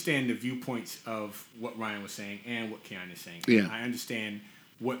 I understand the viewpoints of what Ryan was saying and what Kiani is saying. Yeah. I understand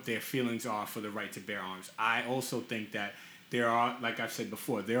what their feelings are for the right to bear arms. I also think that there are, like I've said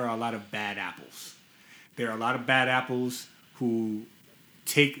before, there are a lot of bad apples. There are a lot of bad apples who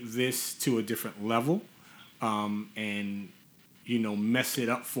take this to a different level and mess it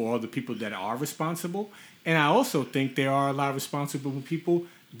up for all the people that are responsible. And I also think there are a lot of responsible people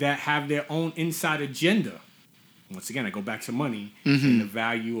that have their own inside agenda. Once again, I go back to money and the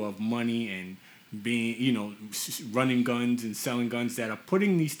value of money and being, running guns and selling guns that are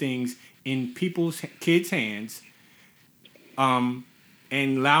putting these things in kids' hands and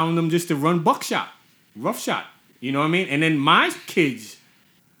allowing them just to run roughshod. You know what I mean? And then my kids,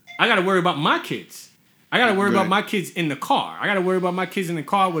 I got to worry about my kids. I got to worry about my kids in the car. I got to worry about my kids in the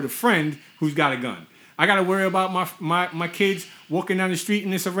car with a friend who's got a gun. I got to worry about my kids walking down the street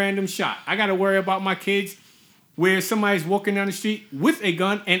and it's a random shot. I got to worry about my kids where somebody's walking down the street with a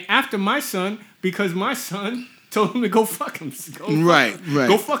gun and after my son because my son told him to go fuck him.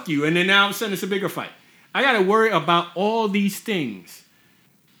 Go fuck you. And then now all of a sudden it's a bigger fight. I got to worry about all these things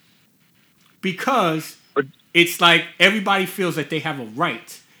because it's like everybody feels that they have a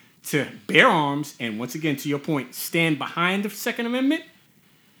right to bear arms and, once again, to your point, stand behind the Second Amendment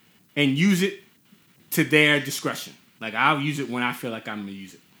and use it to their discretion. Like, I'll use it when I feel like I'm going to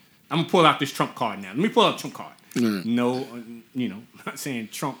use it. I'm going to pull out this Trump card now. Let me pull out Trump card. Mm. No, not saying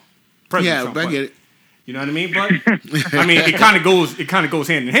Trump, President Trump. Yeah, but I get it. You know what I mean? But, I mean, it kind of goes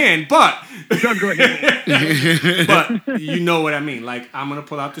hand in hand, but, but you know what I mean. Like, I'm going to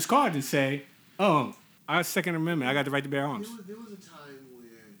pull out this card and say, oh, our Second Amendment, I got the right to bear arms. There was a time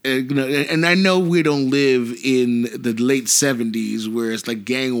where, and I know we don't live in the late 70s where it's like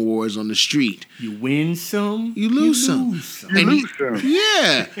gang wars on the street. You win some, you lose some.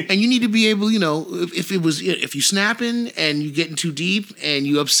 Yeah, and you need to be able, if you snapping and you getting too deep and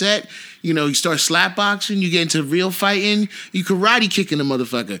you upset, you start slap boxing, you get into real fighting, you karate kicking the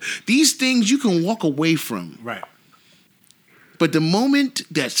motherfucker. These things you can walk away from. Right. But the moment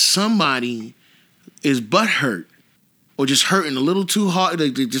that somebody is butt hurt or just hurting a little too hard,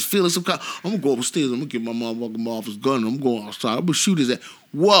 they just feeling some kind. I'm gonna go upstairs. I'm gonna get my motherfucking office gun. I'm going outside. I'm gonna shoot his ass.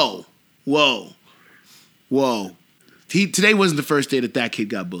 Whoa. Today wasn't the first day that kid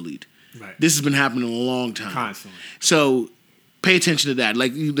got bullied. Right. This has been happening a long time. Constantly. So pay attention to that.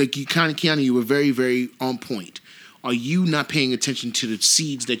 Like you kind of, Kiani, you were very, very on point. Are you not paying attention to the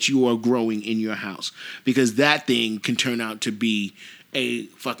seeds that you are growing in your house? Because that thing can turn out to be a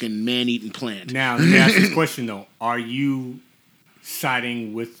fucking man-eating plant. Now, let me ask this question, though. Are you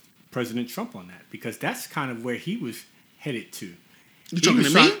siding with President Trump on that? Because that's kind of where he was headed to. You talking to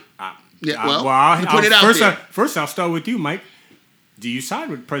me? I'll put it out there. First, I'll start with you, Mike. Do you side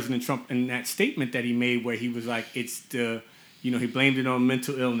with President Trump in that statement that he made where he was like, it's the, he blamed it on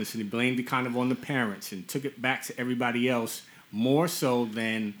mental illness and he blamed it kind of on the parents and took it back to everybody else more so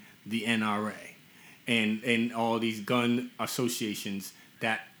than the NRA and all these gun associations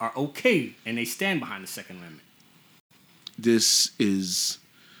that are okay and they stand behind the Second Amendment? This is...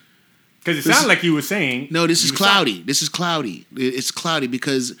 Because it sounded like you were saying... No, this is cloudy. This is cloudy. It's cloudy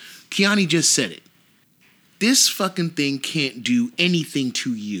because Kiani just said it. This fucking thing can't do anything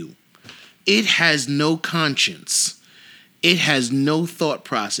to you. It has no conscience. It has no thought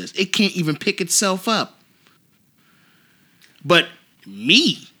process. It can't even pick itself up. But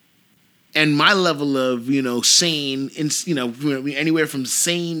me and my level of, sane, anywhere from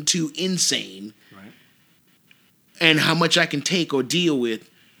sane to insane, right, and how much I can take or deal with,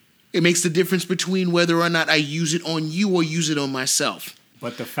 it makes the difference between whether or not I use it on you or use it on myself.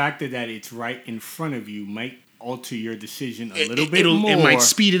 But the fact that it's right in front of you might alter your decision a little bit more. It might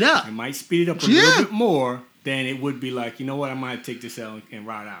speed it up. It might speed it up a little bit more than it would be like, you know what, I might take this out and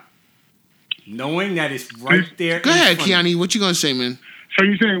ride out. Knowing that it's right there. Go ahead, Kiani. What you going to say, man? So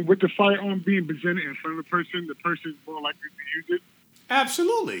you're saying with the firearm being presented in front of the person's more likely to use it?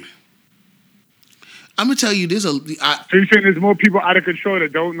 Absolutely. I'm going to tell you, so you're saying there's more people out of control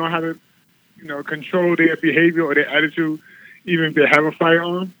that don't know how to, control their behavior or their attitude, even if they have a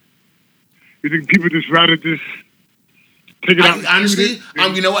firearm? You think people just rather just take it out? Honestly,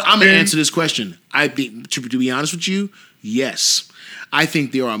 you know what? I'm going to answer this question. To be honest with you, yes. I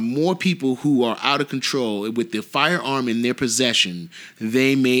think there are more people who are out of control with the firearm in their possession.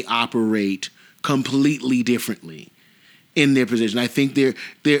 They may operate completely differently in their possession. I think they're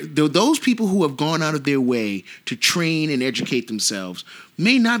those people who have gone out of their way to train and educate themselves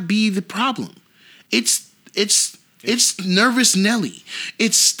may not be the problem. It's Nervous Nelly.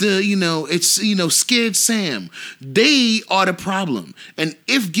 It's the, Scared Sam. They are the problem. And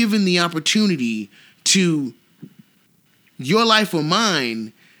if given the opportunity to your life or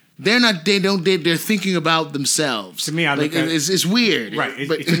mine, they're thinking about themselves. To me, it's weird. Right.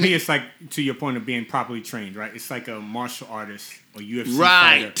 To me, it's like, to your point of being properly trained, right? It's like a martial artist or UFC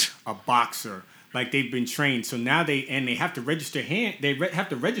fighter, a boxer. Like they've been trained, so now they have to register have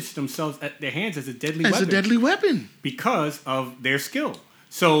to register themselves at their hands as a deadly weapon because of their skill.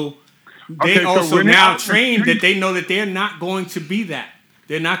 So they also now trained that they know that they're not going to be that.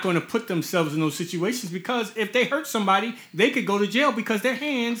 They're not going to put themselves in those situations because if they hurt somebody, they could go to jail because their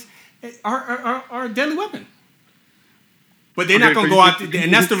hands are a deadly weapon. But they're not going to go out there,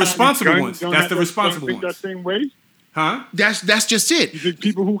 and that's the responsible ones. That's the responsible ones. That same way? Huh? That's just it. You think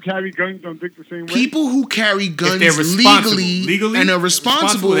people who carry guns don't think the same way? People who carry guns legally and are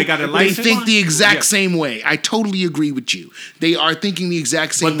responsible, they think the exact same way. I totally agree with you. They are thinking the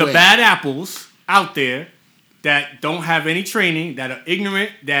exact same way. But the bad apples out there that don't have any training, that are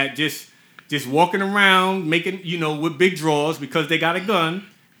ignorant, that just walking around making, with big draws because they got a gun,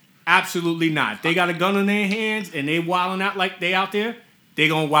 absolutely not. If they got a gun in their hands and they wilding out like they out there, they're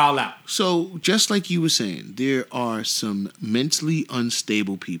going to wild out. So, just like you were saying, there are some mentally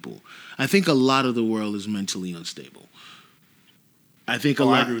unstable people. I think a lot of the world is mentally unstable. I think a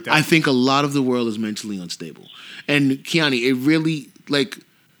lot of the world is mentally unstable. And Kiani, it really,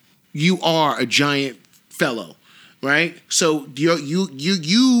 you are a giant fellow, right? So your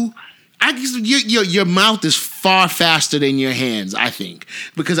mouth is far faster than your hands, I think,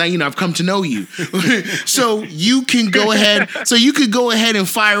 because I've come to know you. So you can go ahead. So you could go ahead and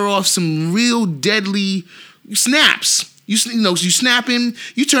fire off some real deadly snaps. You snap him.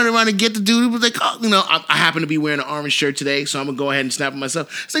 You turn around and get the dude. It was like, I happen to be wearing an orange shirt today, so I'm gonna go ahead and snap him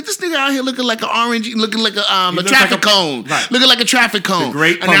myself. It's like this nigga out here looking like an orange, looking like a traffic cone, right. Looking like a traffic cone. The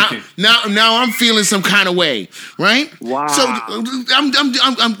great pumpkin. Now I'm feeling some kind of way, right? Wow. So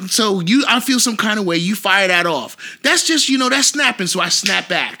I feel some kind of way. You fire that off. That's just that's snapping. So I snap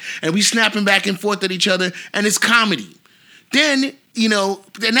back, and we snapping back and forth at each other, and it's comedy. Then You know,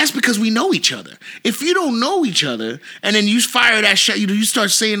 and that's because we know each other. If you don't know each other, and then you fire that shot, you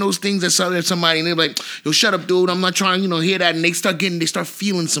start saying those things at somebody, and they're like, "Yo, shut up, dude. I'm not trying, hear that." And they start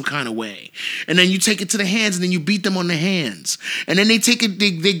feeling some kind of way, and then you take it to the hands, and then you beat them on the hands, and then they take it,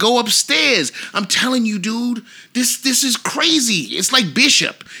 they go upstairs. I'm telling you, dude, this is crazy. It's like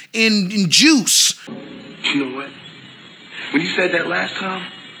Bishop in Juice. You know what? When you said that last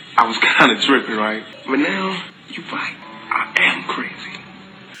time, I was kind of tripping, right? But now, you're right. I am crazy.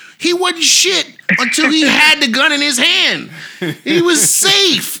 He wasn't shit until he had the gun in his hand. He was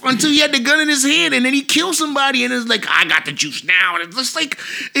safe until he had the gun in his hand, and then he killed somebody, and it's like, I got the juice now, and it's just like,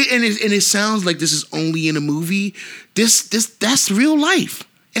 and it sounds like this is only in a movie. That's real life.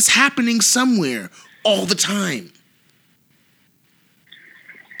 It's happening somewhere all the time.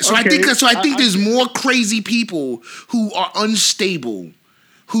 So I think there's more crazy people who are unstable,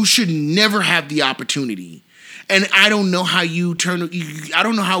 who should never have the opportunity. And I don't know how I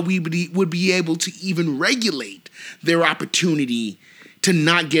don't know how we would be able to even regulate their opportunity to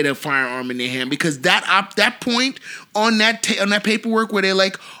not get a firearm in their hand, because that point on that paperwork where they're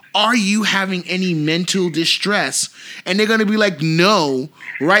like, "Are you having any mental distress?" And they're gonna be like, "No,"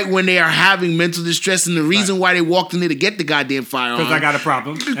 right when they are having mental distress, and the reason why they walked in there to get the goddamn firearm because I got a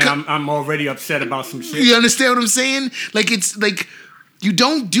problem and I'm already upset about some shit. You understand what I'm saying? Like, it's like you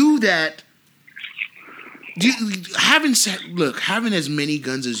don't do that. Having as many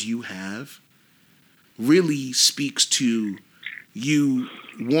guns as you have really speaks to you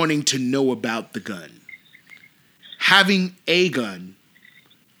wanting to know about the gun. Having a gun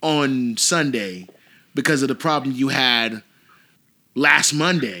on Sunday because of the problem you had last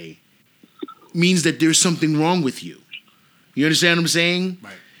Monday means that there's something wrong with you. You understand what I'm saying?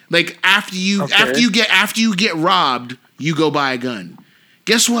 Right. Like after you get robbed, you go buy a gun.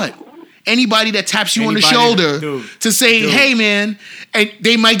 Guess what? Anybody that taps you on the shoulder to say, "Hey, man," and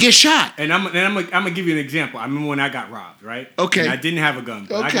they might get shot. And I'm gonna give you an example. I remember when I got robbed, right? Okay. And I didn't have a gun,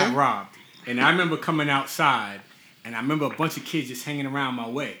 but Okay. I got robbed. And I remember coming outside, and I remember a bunch of kids just hanging around my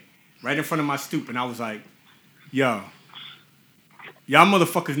way, right in front of my stoop. And I was like, "Yo, y'all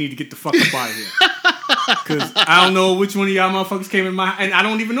motherfuckers need to get the fuck up out of here." Because I don't know which one of y'all motherfuckers came in my... And I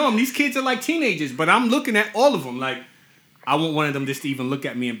don't even know them. These kids are like teenagers, but I'm looking at all of them like... I want one of them just to even look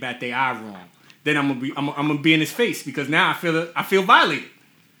at me and bat their eye wrong. Then I'm gonna be in his face because now I feel violated.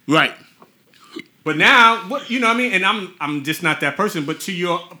 Right. But now, what you know what I mean? And I'm just not that person. But to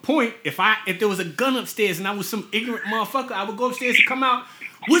your point, if there was a gun upstairs and I was some ignorant motherfucker, I would go upstairs and come out.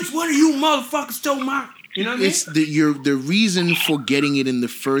 Which one of you motherfuckers stole my? You know what I mean? It's the reason for getting it in the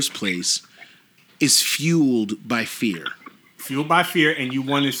first place is fueled by fear. Fueled by fear, and you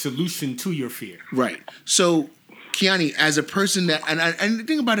want a solution to your fear. Right. So, Kiani, as a person that, and the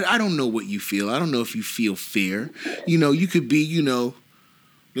thing about it, I don't know what you feel. I don't know if you feel fear. You could be, the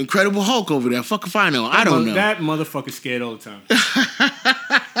Incredible Hulk over there. Fuck if I know. I don't know. That motherfucker's scared all the time.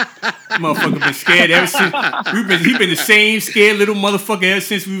 Motherfucker been scared ever since. He been the same scared little motherfucker ever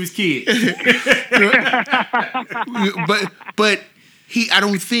since we was kids. but I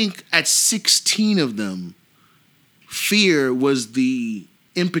don't think at 16 of them, fear was the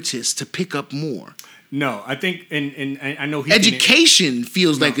impetus to pick up more. No, I think, and I know he education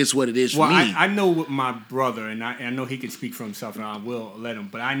feels like it's what it is for me. I know with my brother, and I know he can speak for himself, and I will let him.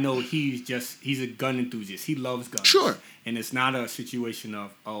 But I know he's a gun enthusiast. He loves guns. Sure. And it's not a situation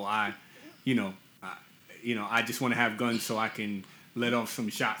of I just want to have guns so I can let off some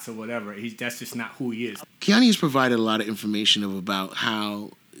shots or whatever. That's just not who he is. Kiani has provided a lot of information about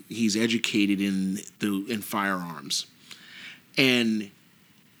how he's educated in firearms, and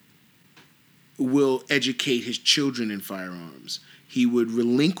will educate his children in firearms. He would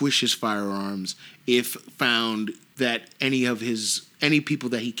relinquish his firearms if found that any people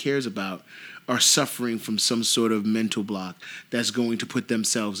that he cares about are suffering from some sort of mental block that's going to put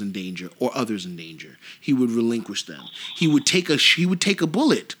themselves in danger or others in danger. He would relinquish them. He would take a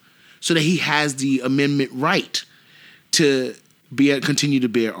bullet so that he has the amendment right to continue to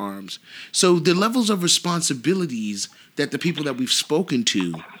bear arms. So the levels of responsibilities that the people that we've spoken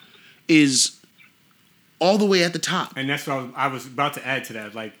to is all the way at the top. And that's what I was about to add to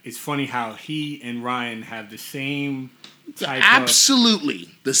that. Like, it's funny how he and Ryan have the same type absolutely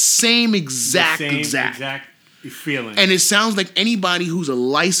the same exact feeling. And it sounds like anybody who's a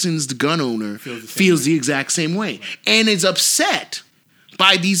licensed gun owner feels the exact same way. Right. And is upset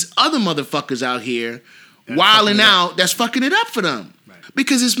by these other motherfuckers out here wilding out that's fucking it up for them. Right.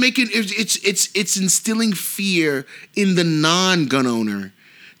 Because it's instilling fear in the non-gun owner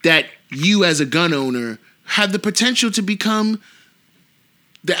that you as a gun owner have the potential to become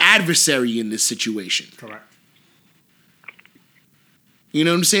the adversary in this situation. Correct. You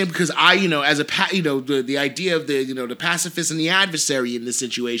know what I'm saying? Because as the idea of the pacifist and the adversary in this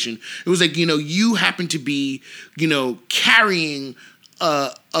situation, it was like, you happen to be, carrying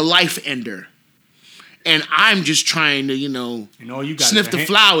a life ender. And I'm just trying to, all you guys sniff the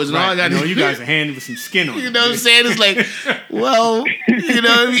flowers, and all I got to do. You guys are handing with some skin on. You know what I'm saying? It's like, well,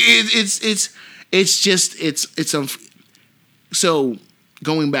 so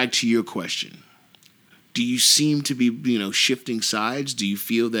going back to your question, do you seem to be, shifting sides? Do you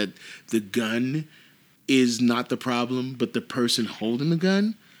feel that the gun is not the problem, but the person holding the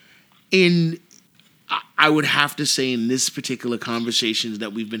gun? I would have to say in this particular conversations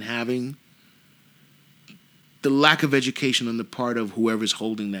that we've been having, the lack of education on the part of whoever's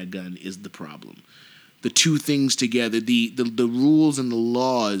holding that gun is the problem. The two things together, the rules and the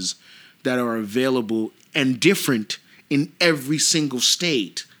laws that are available and different in every single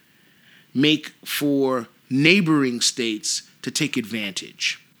state make for neighboring states to take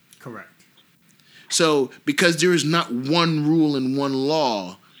advantage. Correct. So because there is not one rule and one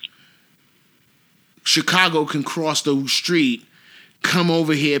law, Chicago can cross the street, come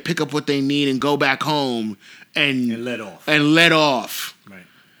over here, pick up what they need, and go back home and let off. Right.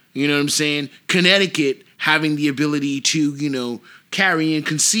 You know what I'm saying? Connecticut, having the ability to, carry and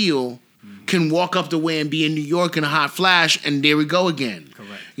conceal, can walk up the way and be in New York in a hot flash, and there we go again.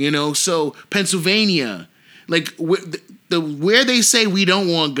 Correct. So Pennsylvania, like where they say we don't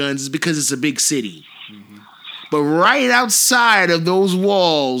want guns is because it's a big city. Mm-hmm. But right outside of those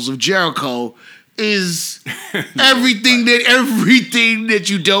walls of Jericho is everything that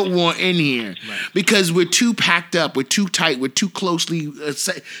you don't want in here, right. Because we're too packed up, we're too tight, we're too closely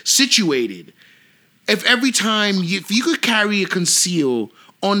situated. If you could carry a conceal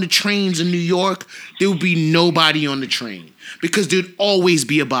on the trains in New York, there would be nobody on the train because there'd always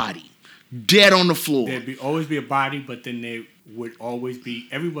be a body dead on the floor. There'd always be a body, but then there would always be,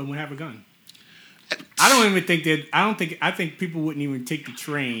 everyone would have a gun. I think people wouldn't even take the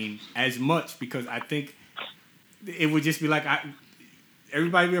train as much because I think it would just be like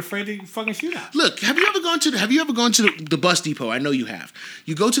everybody would be afraid to fucking shoot out. Look, have you ever gone to the bus depot? I know you have.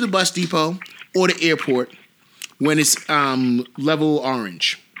 You go to the bus depot or the airport when it's level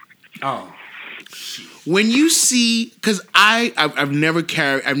orange. Oh. When you see, because I've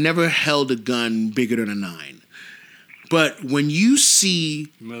never held a gun bigger than a 9. But when you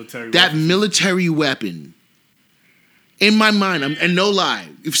see military weapon, in my mind, and no lie,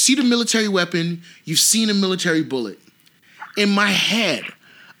 if you see the military weapon, you've seen a military bullet. In my head,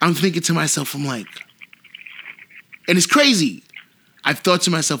 I'm thinking to myself, I'm like, and it's crazy. I've thought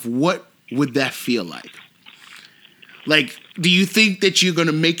to myself, what would that feel like? Like, do you think that you're going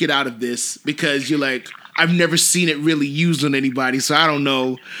to make it out of this because you're like, I've never seen it really used on anybody, so I don't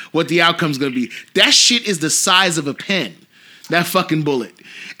know what the outcome's going to be. That shit is the size of a pen, that fucking bullet.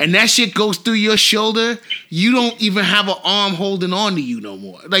 And that shit goes through your shoulder, you don't even have an arm holding on to you no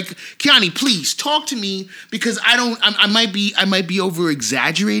more. Like, Kiani, please, talk to me because I might be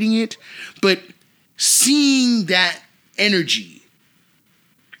over-exaggerating it, but seeing that energy,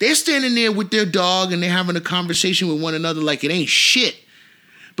 they're standing there with their dog and they're having a conversation with one another like it ain't shit.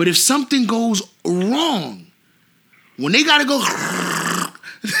 But if something goes wrong, when they gotta go, that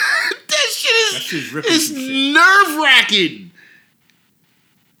shit is nerve-wracking.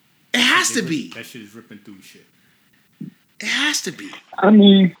 It has to be. That shit is ripping through shit. It has to be. I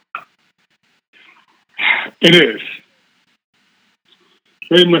mean, it is.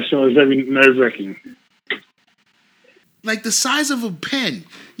 Very much so. It's very nerve-wracking. Like the size of a pen.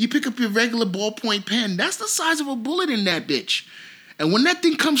 You pick up your regular ballpoint pen. That's the size of a bullet in that bitch. And when that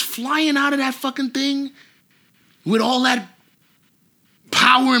thing comes flying out of that fucking thing, with all that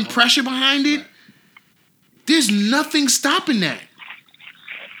power and pressure behind it, there's nothing stopping that.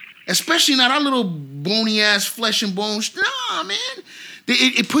 Especially not our little bony ass flesh and bones. Nah, man.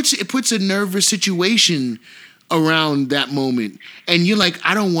 It puts a nervous situation around that moment, and you're like,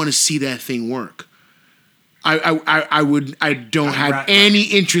 I don't want to see that thing work. I don't have any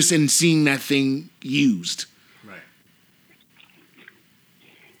interest in seeing that thing used. Right.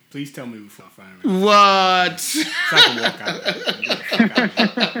 Please tell me before firing. What? So I can walk out.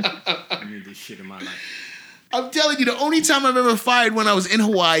 I need this shit in my life. I'm telling you, the only time I've ever fired when I was in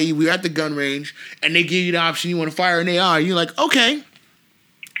Hawaii, we were at the gun range, and they give you the option, you want to fire an AR. You're like, okay.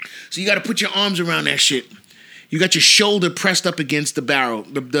 So you got to put your arms around that shit. You got your shoulder pressed up against the barrel,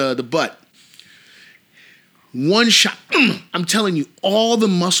 the butt. One shot. I'm telling you, all the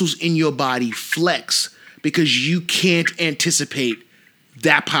muscles in your body flex because you can't anticipate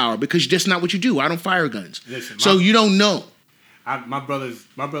that power because that's not what you do. I don't fire guns. Listen, so you don't know. My brothers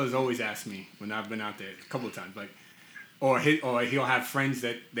always ask me when I've been out there a couple of times, like, or he'll have friends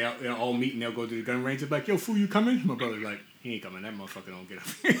that they'll all meet and they'll go to the gun range. They're like, yo, fool, you coming? My brother's like, he ain't coming. That motherfucker don't get up.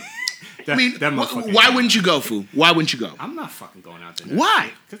 That motherfucker. Why wouldn't you go, fool? Why wouldn't you go? I'm not fucking going out there.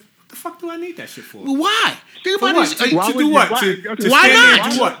 Why? Because what the fuck do I need that shit for? Well, why? Think about this. To do what? Why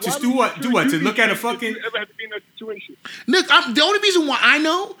not? Do what? Just do what? Do what? To look at a fucking. You ever have to be in that situation? Nick, the only reason why I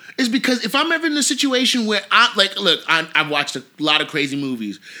know is because if I'm ever in a situation where I've watched a lot of crazy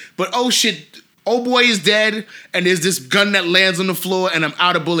movies, but oh shit, old boy is dead, and there's this gun that lands on the floor, and I'm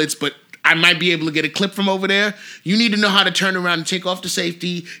out of bullets, but I might be able to get a clip from over there. You need to know how to turn around and take off the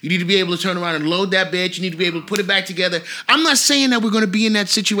safety. You need to be able to turn around and load that bitch. You need to be able to put it back together. I'm not saying that we're going to be in that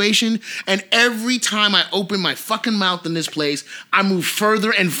situation. And every time I open my fucking mouth in this place, I move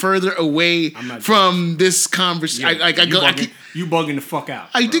further and further away from this conversation. Yeah, you bugging the fuck out.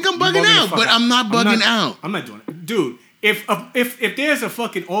 I think I'm bugging out, but I'm not bugging out. I'm not doing it. Dude, if there's a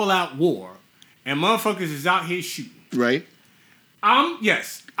fucking all-out war and motherfuckers is out here shooting. Right.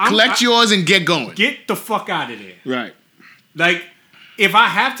 Yes. Collect yours and get going. Get the fuck out of there. Right. Like, if I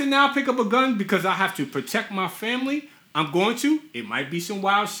have to now pick up a gun because I have to protect my family, I'm going to. It might be some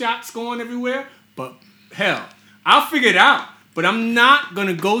wild shots going everywhere, but hell, I'll figure it out. But I'm not going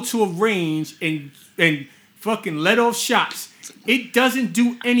to go to a range and fucking let off shots. It doesn't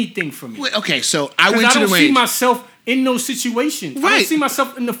do anything for me. Wait, okay, so I went to the range. I don't see myself in those situations. Right. I don't see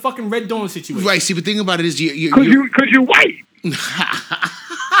myself in the fucking Red Dawn situation. Right, see, but the thing about it is because you're white.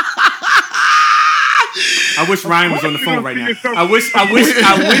 I wish Ryan was on the phone right now. I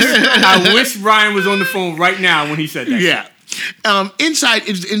wish Ryan was on the phone right now when he said that. Yeah.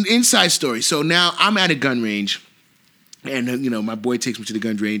 Inside story. So now I'm at a gun range, and my boy takes me to the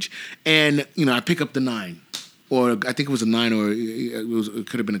gun range, and I pick up the 9, or I think it was a 9, or it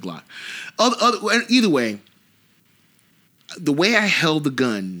could have been a Glock. Either way, the way I held the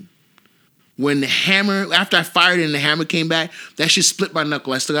gun. When the hammer, after I fired it and the hammer came back, that shit split my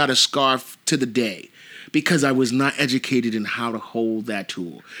knuckle. I still got a scar to the day because I was not educated in how to hold that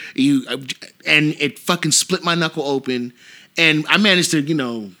tool. And it fucking split my knuckle open, and I managed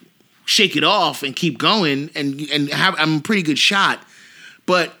to, shake it off and keep going, and I'm a pretty good shot.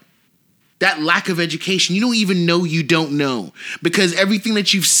 But that lack of education, you don't even know you don't know, because everything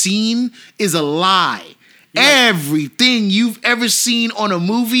that you've seen is a lie. Everything you've ever seen on a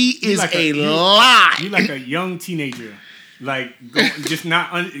movie is like a lie. You're like a young teenager, like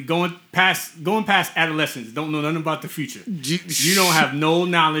going past adolescence. Don't know nothing about the future. You don't have no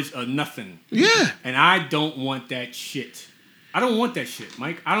knowledge of nothing. Yeah, and I don't want that shit. I don't want that shit,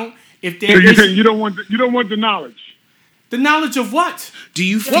 Mike. I don't. If there so you're saying you don't want the knowledge. The knowledge of what? Do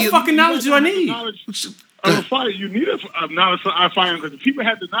you feel? What fucking knowledge do I need? Knowledge of a fire. You need a knowledge of a firearm, because if people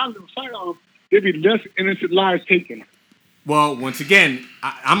have the knowledge of a firearm, there'd be less innocent lives taken. Well, once again,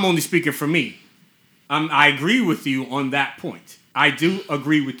 I'm only speaking for me. I agree with you on that point. I do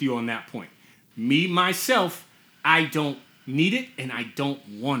agree with you on that point. Me, myself, I don't need it and I don't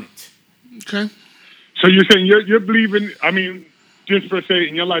want it. Okay. So you're saying you're believing, just per se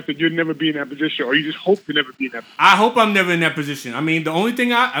in your life, that you'll never be in that position, or you just hope to never be in that position? I hope I'm never in that position. The only thing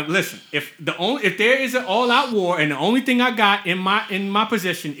listen, if there is an all-out war and the only thing I got in my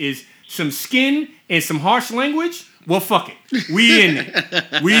possession is some skin and some harsh language, well, fuck it. We in it.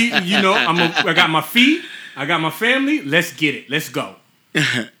 I got my feet. I got my family. Let's get it. Let's go.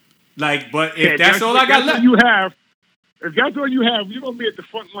 But if that's all I got left. If that's all you have, you're going to be at the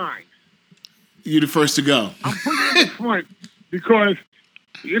front line. You're the first to go. I'm putting you in the front because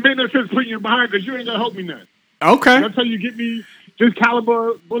it made no sense putting you behind, because you ain't going to help me none. Okay. That's how you get me this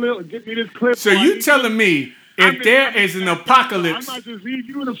caliber bullet, or get me this clip. So you telling me if there is an apocalypse, I might just leave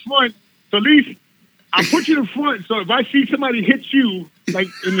you in the front. So at least I put you in the front. So if I see somebody hit you like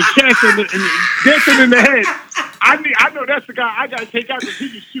in the chest and dancing in the head, I know that's the guy I got to take out because he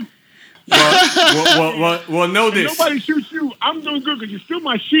can shoot. Well, know this. If nobody shoots you, I'm doing good because you're still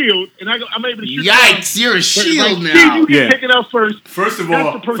my shield, and I'm able to shoot. Yikes! You're a shield now. You get taken out first. First of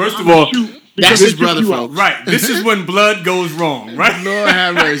all, that's his brother, folks. Right. This is when blood goes wrong. Right. Lord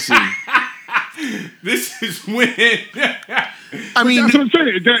have mercy. This is when. That's what I'm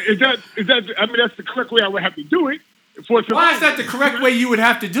saying. Is that? That's the correct way I would have to do it. Why is that the correct way you would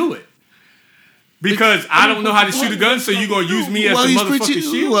have to do it? Because I don't know how to shoot a gun, so you're going to use me as the motherfucking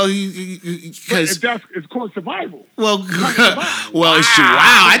shield? Well, because it's called survival. Well, it's true.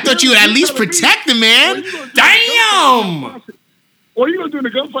 Wow, I thought you would at least protect the man. Damn! Or you going to do in the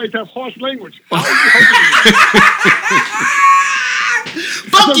gunfight to have harsh language.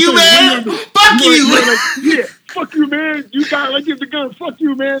 Fuck you, man! Fuck you! Yeah, fuck you, man. You got to give the gun. Fuck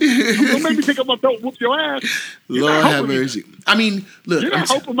you, man. Don't make me take up my belt, whoop your ass. Lord have mercy. Look. You're not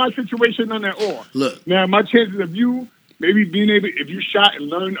helping my situation on that or. Look. Now, my chances of you maybe being able, if you shot and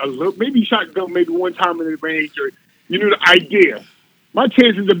learn a little, maybe you shot gun maybe one time in the range, or you know the idea. My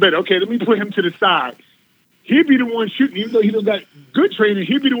chances are better. Okay, let me put him to the side. He'd be the one shooting, even though he don't got good training.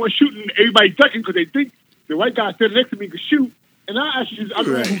 He'd be the one shooting. Everybody ducking because they think the white guy standing next to me can shoot, and I actually the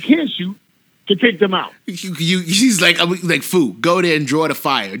other one who can't shoot to take them out. He's like, Foo, go there and draw the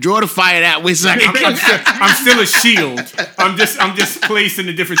fire. Draw the fire that way. So I'm still a shield. I'm just placed in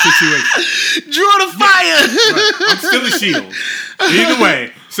a different situation. Draw the fire. Right. I'm still a shield. Either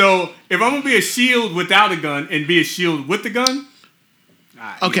way. So if I'm gonna be a shield without a gun and be a shield with the gun,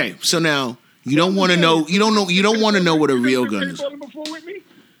 okay. So now you don't want to know. You don't want to know what a real gun is. Before with me?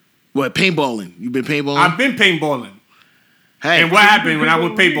 What, paintballing? You've been paintballing? I've been paintballing. Hey, and what happened when I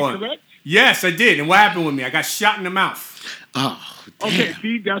went paintballing? Correct? Yes, I did. And what happened with me? I got shot in the mouth. Oh, damn. Okay,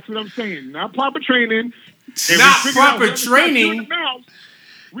 see, that's what I'm saying. Not proper training. Not proper training.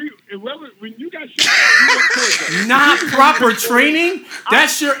 When you got shot, not proper training?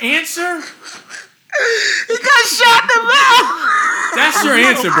 That's your answer? He got shot in the mouth. That's your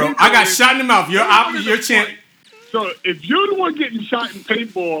answer, bro. I got shot in the mouth. Your chance. So if you're the one getting shot in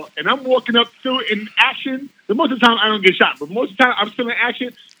paintball and I'm walking up still in action, the most of the time I don't get shot, but most of the time I'm still in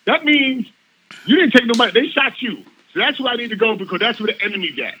action, that means you didn't take nobody. They shot you. So that's where I need to go because that's where the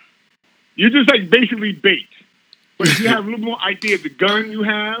enemy's at. You're just like basically bait. But if you have a little more idea of the gun you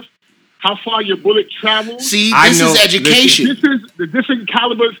have, how far your bullet travels. See, this is education. This is the different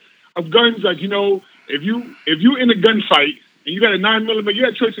calibers of guns. Like, you know, if you in a gunfight and you got a 9mm, you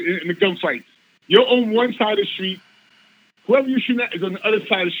got a choice in a gunfight. You're on one side of the street. Whoever you shoot at is on the other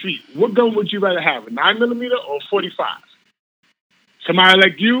side of the street. What gun would you rather have, a 9mm or a 45? Somebody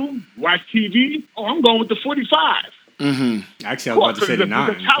like you, watch TV. Oh, I'm going with the 45. Mm-hmm. Actually, I was about to say the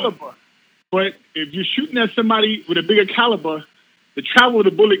 9. Caliber. But if you're shooting at somebody with a bigger caliber, the travel of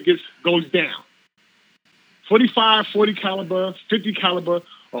the bullet goes down. 45, 40 caliber, 50 caliber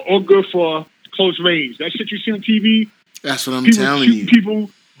are all good for close range. That shit you see on TV. That's what I'm telling you. People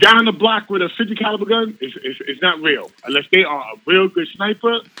down the block with a 50 caliber gun is not real. Unless they are a real good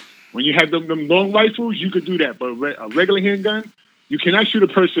sniper. When you have them long rifles, you could do that. But a regular handgun, you cannot shoot a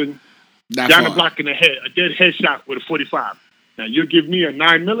person down the block in the head, a dead headshot with a 45. Now, you'll give me a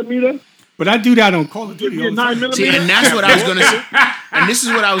 9mm. But I do that on Call of Duty all the time. See, and that's what I was going to say. And this is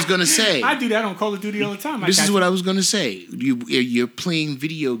what I was going to say. I do that on Call of Duty all the time. This is what I was going to say. You're playing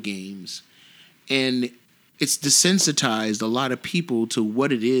video games, and it's desensitized a lot of people to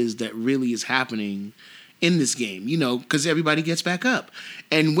what it is that really is happening in this game, you know, because everybody gets back up.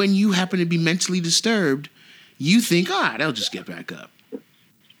 And when you happen to be mentally disturbed, you think, they'll just get back up.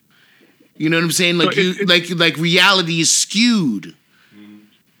 You know what I'm saying? Like like reality is skewed.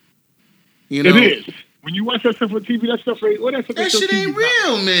 You know? It is. When you watch that stuff on TV, that shit ain't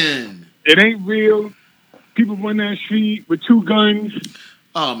real, man. It ain't real. People run down the street with 2 guns.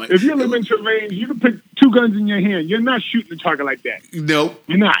 Oh my! If you're living to range, you can pick 2 guns in your hand. You're not shooting the target like that. Nope.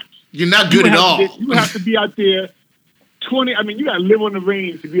 You're not. You're not good at all. You have to be out there 20. I mean, you got to live on the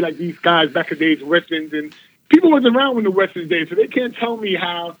range to be like these guys back in the days, Westerns. And people wasn't around when the Westerns days, so they can't tell me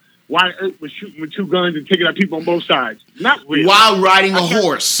how Wyatt Earp was shooting with 2 guns and taking out people on both sides. Not real. While riding a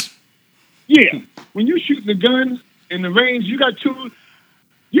horse. Yeah. When you shooting the gun in the range, you got 2.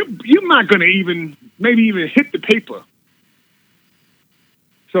 You're not going to maybe even hit the paper.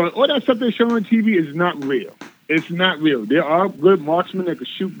 So all that stuff they show on TV is not real. It's not real. There are good marksmen that can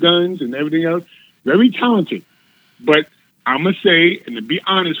shoot guns and everything else. Very talented. But I'm going to say, and to be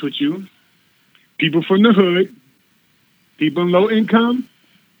honest with you, people from the hood, people in low income,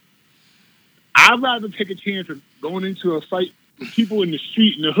 I'd rather take a chance of going into a fight with people in the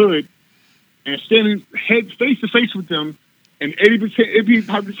street in the hood and standing face to face with them, and 80%, it'd be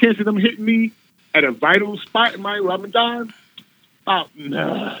probably the chance of them hitting me at a vital spot in my rubber dime.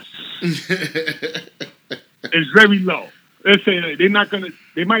 Nah. It's very low. Let's say they might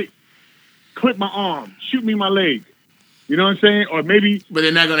clip my arm, shoot me in my leg. You know what I'm saying? Or maybe. But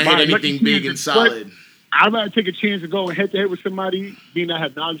they're not going to hit anything big and solid. I'd rather take a chance of going head to head with somebody, being I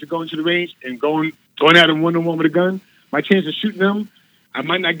have knowledge of going to the range and going at them 1-on-1 with a gun. My chance of shooting them, I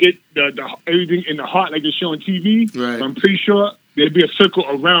might not get the everything in the heart like they show on TV. Right. But I'm pretty sure there'd be a circle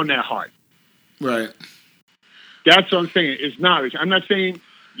around that heart. Right. That's what I'm saying. It's knowledge. I'm not saying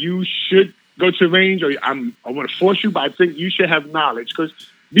you should go to the range or I want to force you, but I think you should have knowledge. Because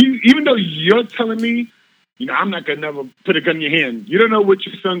even though you're telling me, you know, I'm not going to never put a gun in your hand, you don't know what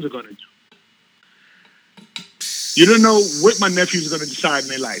your sons are going to do. You don't know what my nephews are going to decide in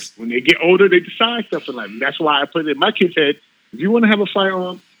their life. When they get older, they decide stuff in life. And that's why I put it in my kid's head. If you want to have a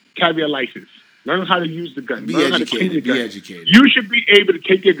firearm, carry a license. Learn how to use the gun. Learn how to clean the gun. Be educated. You should be able to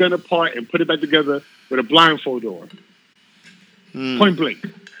take your gun apart and put it back together with a blindfold on. Point blank.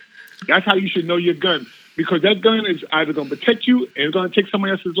 That's how you should know your gun. Because that gun is either going to protect you and it's going to take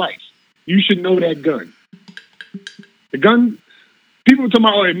someone else's life. You should know that gun. The gun, people talk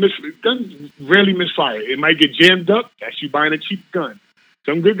about, guns rarely misfire. It might get jammed up. That's you buying a cheap gun.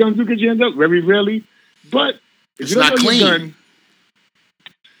 Some good guns do get jammed up, very rarely. But if you don't know your gun,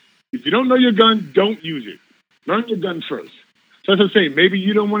 if you don't know your gun, don't use it. Learn your gun first. So that's what I'm saying. Maybe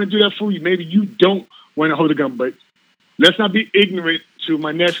you don't want to do that for you. Maybe you don't want to hold a gun. But let's not be ignorant to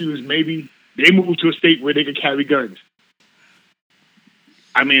my nephews. Maybe they move to a state where they can carry guns.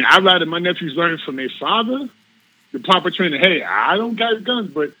 I mean, I'd rather my nephews learn from their father, the proper training. Hey, I don't carry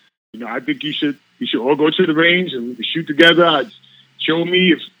guns, but I think you should all go to the range and we can shoot together. Show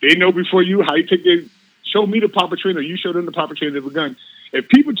me if they know before you how you take their. Show me the proper training, or you show them the proper training of a gun. If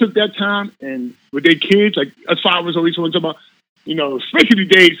people took that time and with their kids, like us fathers always want to talk about, especially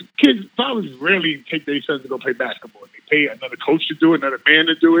these days, fathers rarely take their sons to go play basketball. They pay another coach to do it, another man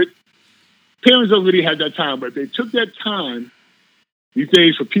to do it. Parents don't really have that time, but if they took that time these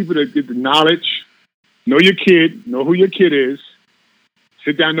days for people to get the knowledge, know your kid, know who your kid is,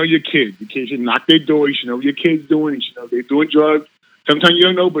 sit down, know your kid. Your kid should knock their door. You should know what your kid's doing. You should know if they're doing drugs. Sometimes you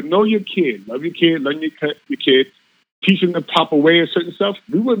don't know, but know your kid. Love your kid. Learn your kid. Teach them the proper way of certain stuff.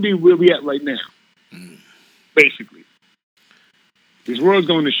 We wouldn't be where we at right now. Basically. This world's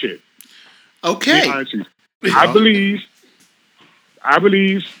going to shit. Okay. I believe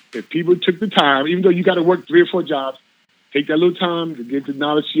if people took the time, even though you got to work 3 or 4 jobs, take that little time to get the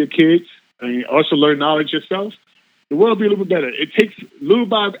knowledge to your kids and also learn knowledge yourself, the world will be a little bit better. It takes little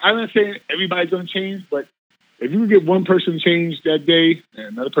by, I'm not saying everybody's going to change, but if you can get one person change that day and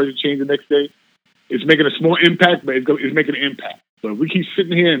another person change the next day, it's making a small impact, but it's making an impact. But if we keep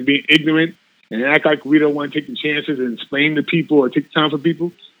sitting here and being ignorant and act like we don't want to take the chances and explain to people or take the time for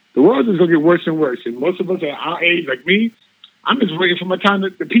people, the world is going to get worse and worse. And most of us at our age, like me, I'm just waiting for my time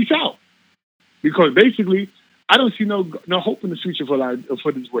to peace out. Because basically, I don't see no hope in the future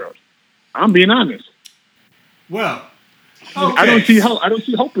for this world. I'm being honest. Well, okay. I don't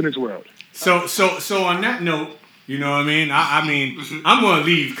see hope in this world. So on that note, you know what I mean? I mean, I'm gonna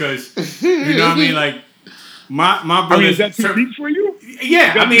leave because you know what I mean. Like my brother. I mean, is that too deep for you?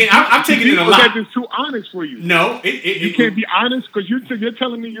 Yeah, I mean, I'm taking it a lot. Or is that just too honest for you? No, you can't be honest because you're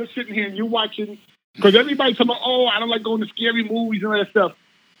telling me you're sitting here and you're watching. Because everybody's talking about, I don't like going to scary movies and all that stuff.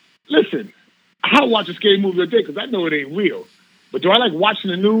 Listen, I'll watch a scary movie a day because I know it ain't real. But do I like watching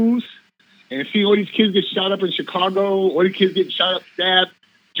the news and seeing all these kids get shot up in Chicago, all these kids getting shot up, stabbed,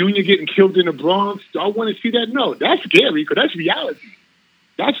 Junior getting killed in the Bronx? Do I want to see that? No, that's scary because that's reality.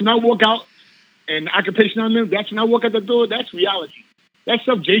 That's when I walk out and occupation on them. That's when I walk out the door. That's reality. That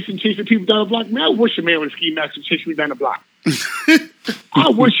stuff, Jason chasing people down the block. Man, I wish a man with a ski mask would chase me down the block. I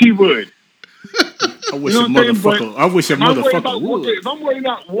wish he would. I wish a motherfucker would. If I'm worried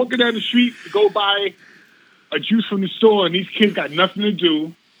about walking down the street to go buy a juice from the store and these kids got nothing to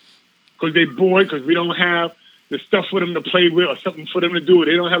do because they're bored because we don't have the stuff for them to play with or something for them to do.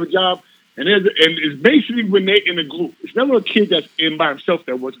 They don't have a job. And it's basically when they're in a group. It's never a kid that's in by himself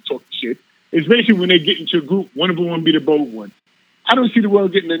that wants to talk shit. It's basically when they get into a group, one of them want to be the bold one. I don't see the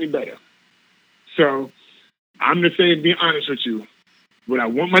world getting any better. So I'm just saying, being honest with you, would I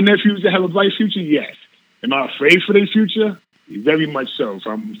want my nephews to have a bright future? Yes. Am I afraid for their future? Very much so. So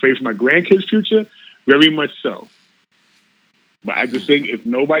I'm afraid for my grandkids' future? Very much so. But I just think if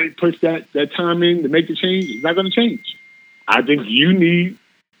nobody puts that time in to make the change, it's not going to change. I think you need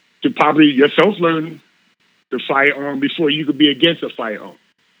to probably yourself learn the firearm before you could be against a firearm.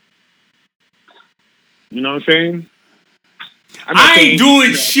 You know what I'm saying? I ain't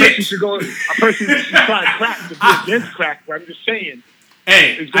doing shit. A person should try crack to be against crack, but I'm just saying.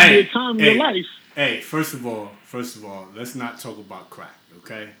 It's going to be a time in your life. Hey, first of all, let's not talk about crack,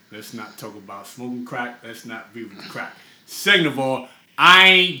 okay? Let's not talk about smoking crack. Let's not be with the crack. Second of all, I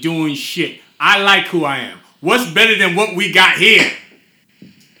ain't doing shit. I like who I am. What's better than what we got here?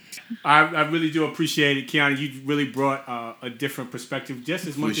 I really do appreciate it, Kiani. You really brought a different perspective, just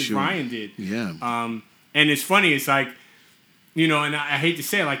as much as Ryan did. Yeah. And it's funny. It's like, and I hate to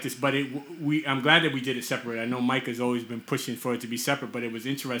say it like this, but I'm glad that we did it separate. I know Mike has always been pushing for it to be separate, but it was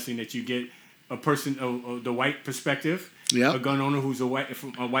interesting that you get a person, the white perspective, a gun owner who's a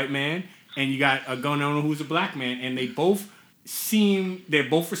white man, and you got a gun owner who's a black man, and they both they're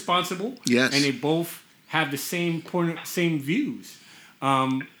both responsible, yes, and they both have the same views,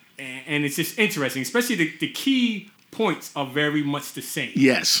 and it's just interesting, especially the key points are very much the same.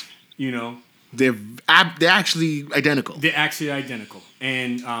 Yes, they're actually identical. They're actually identical,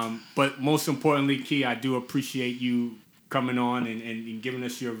 and but most importantly, Key, I do appreciate you coming on and giving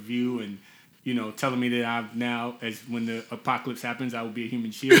us your view and telling me that I'm now, as when the apocalypse happens, I will be a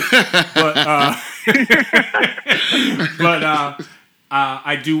human shield. But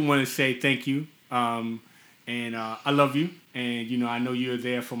I do want to say thank you, and I love you, and I know you're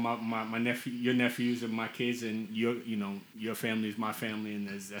there for my nephew, your nephews, and my kids, and your family is my family, and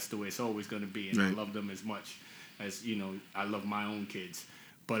that's the way it's always going to be, and right. I love them as much as I love my own kids.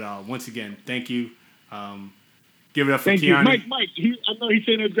 But once again, thank you. Give it up for Thank Kiani. you. Mike. I know he's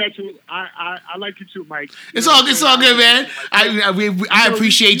saying that too. I like you too, Mike. It's all good, man. I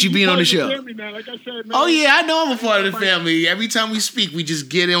appreciate you being on the show. Family, man. Like I said, man. Oh yeah, I know I'm a part of the family. Every time we speak, we just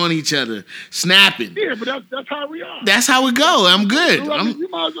get on each other, snapping. Yeah, but that's how we are. That's how we go. I'm good. You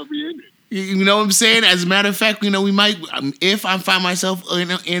might as well be in it. You know what I'm saying? As a matter of fact, we might. If I find myself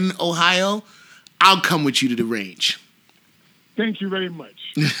in Ohio, I'll come with you to the range. Thank you very much.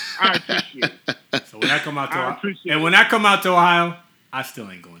 I appreciate it. So when I come out to Ohio, I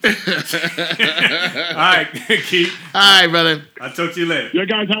still ain't going to. All right, Keith. All right, brother. I'll talk to you later. You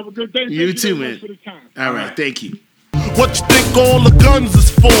guys have a good day. You too, man. For the time. All right, thank you. What you think all the guns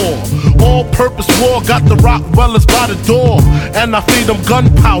is for? All-purpose war got the Rockwellers by the door, and I feed them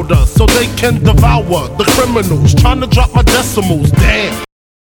gunpowder so they can devour the criminals trying to drop my decimals. Damn.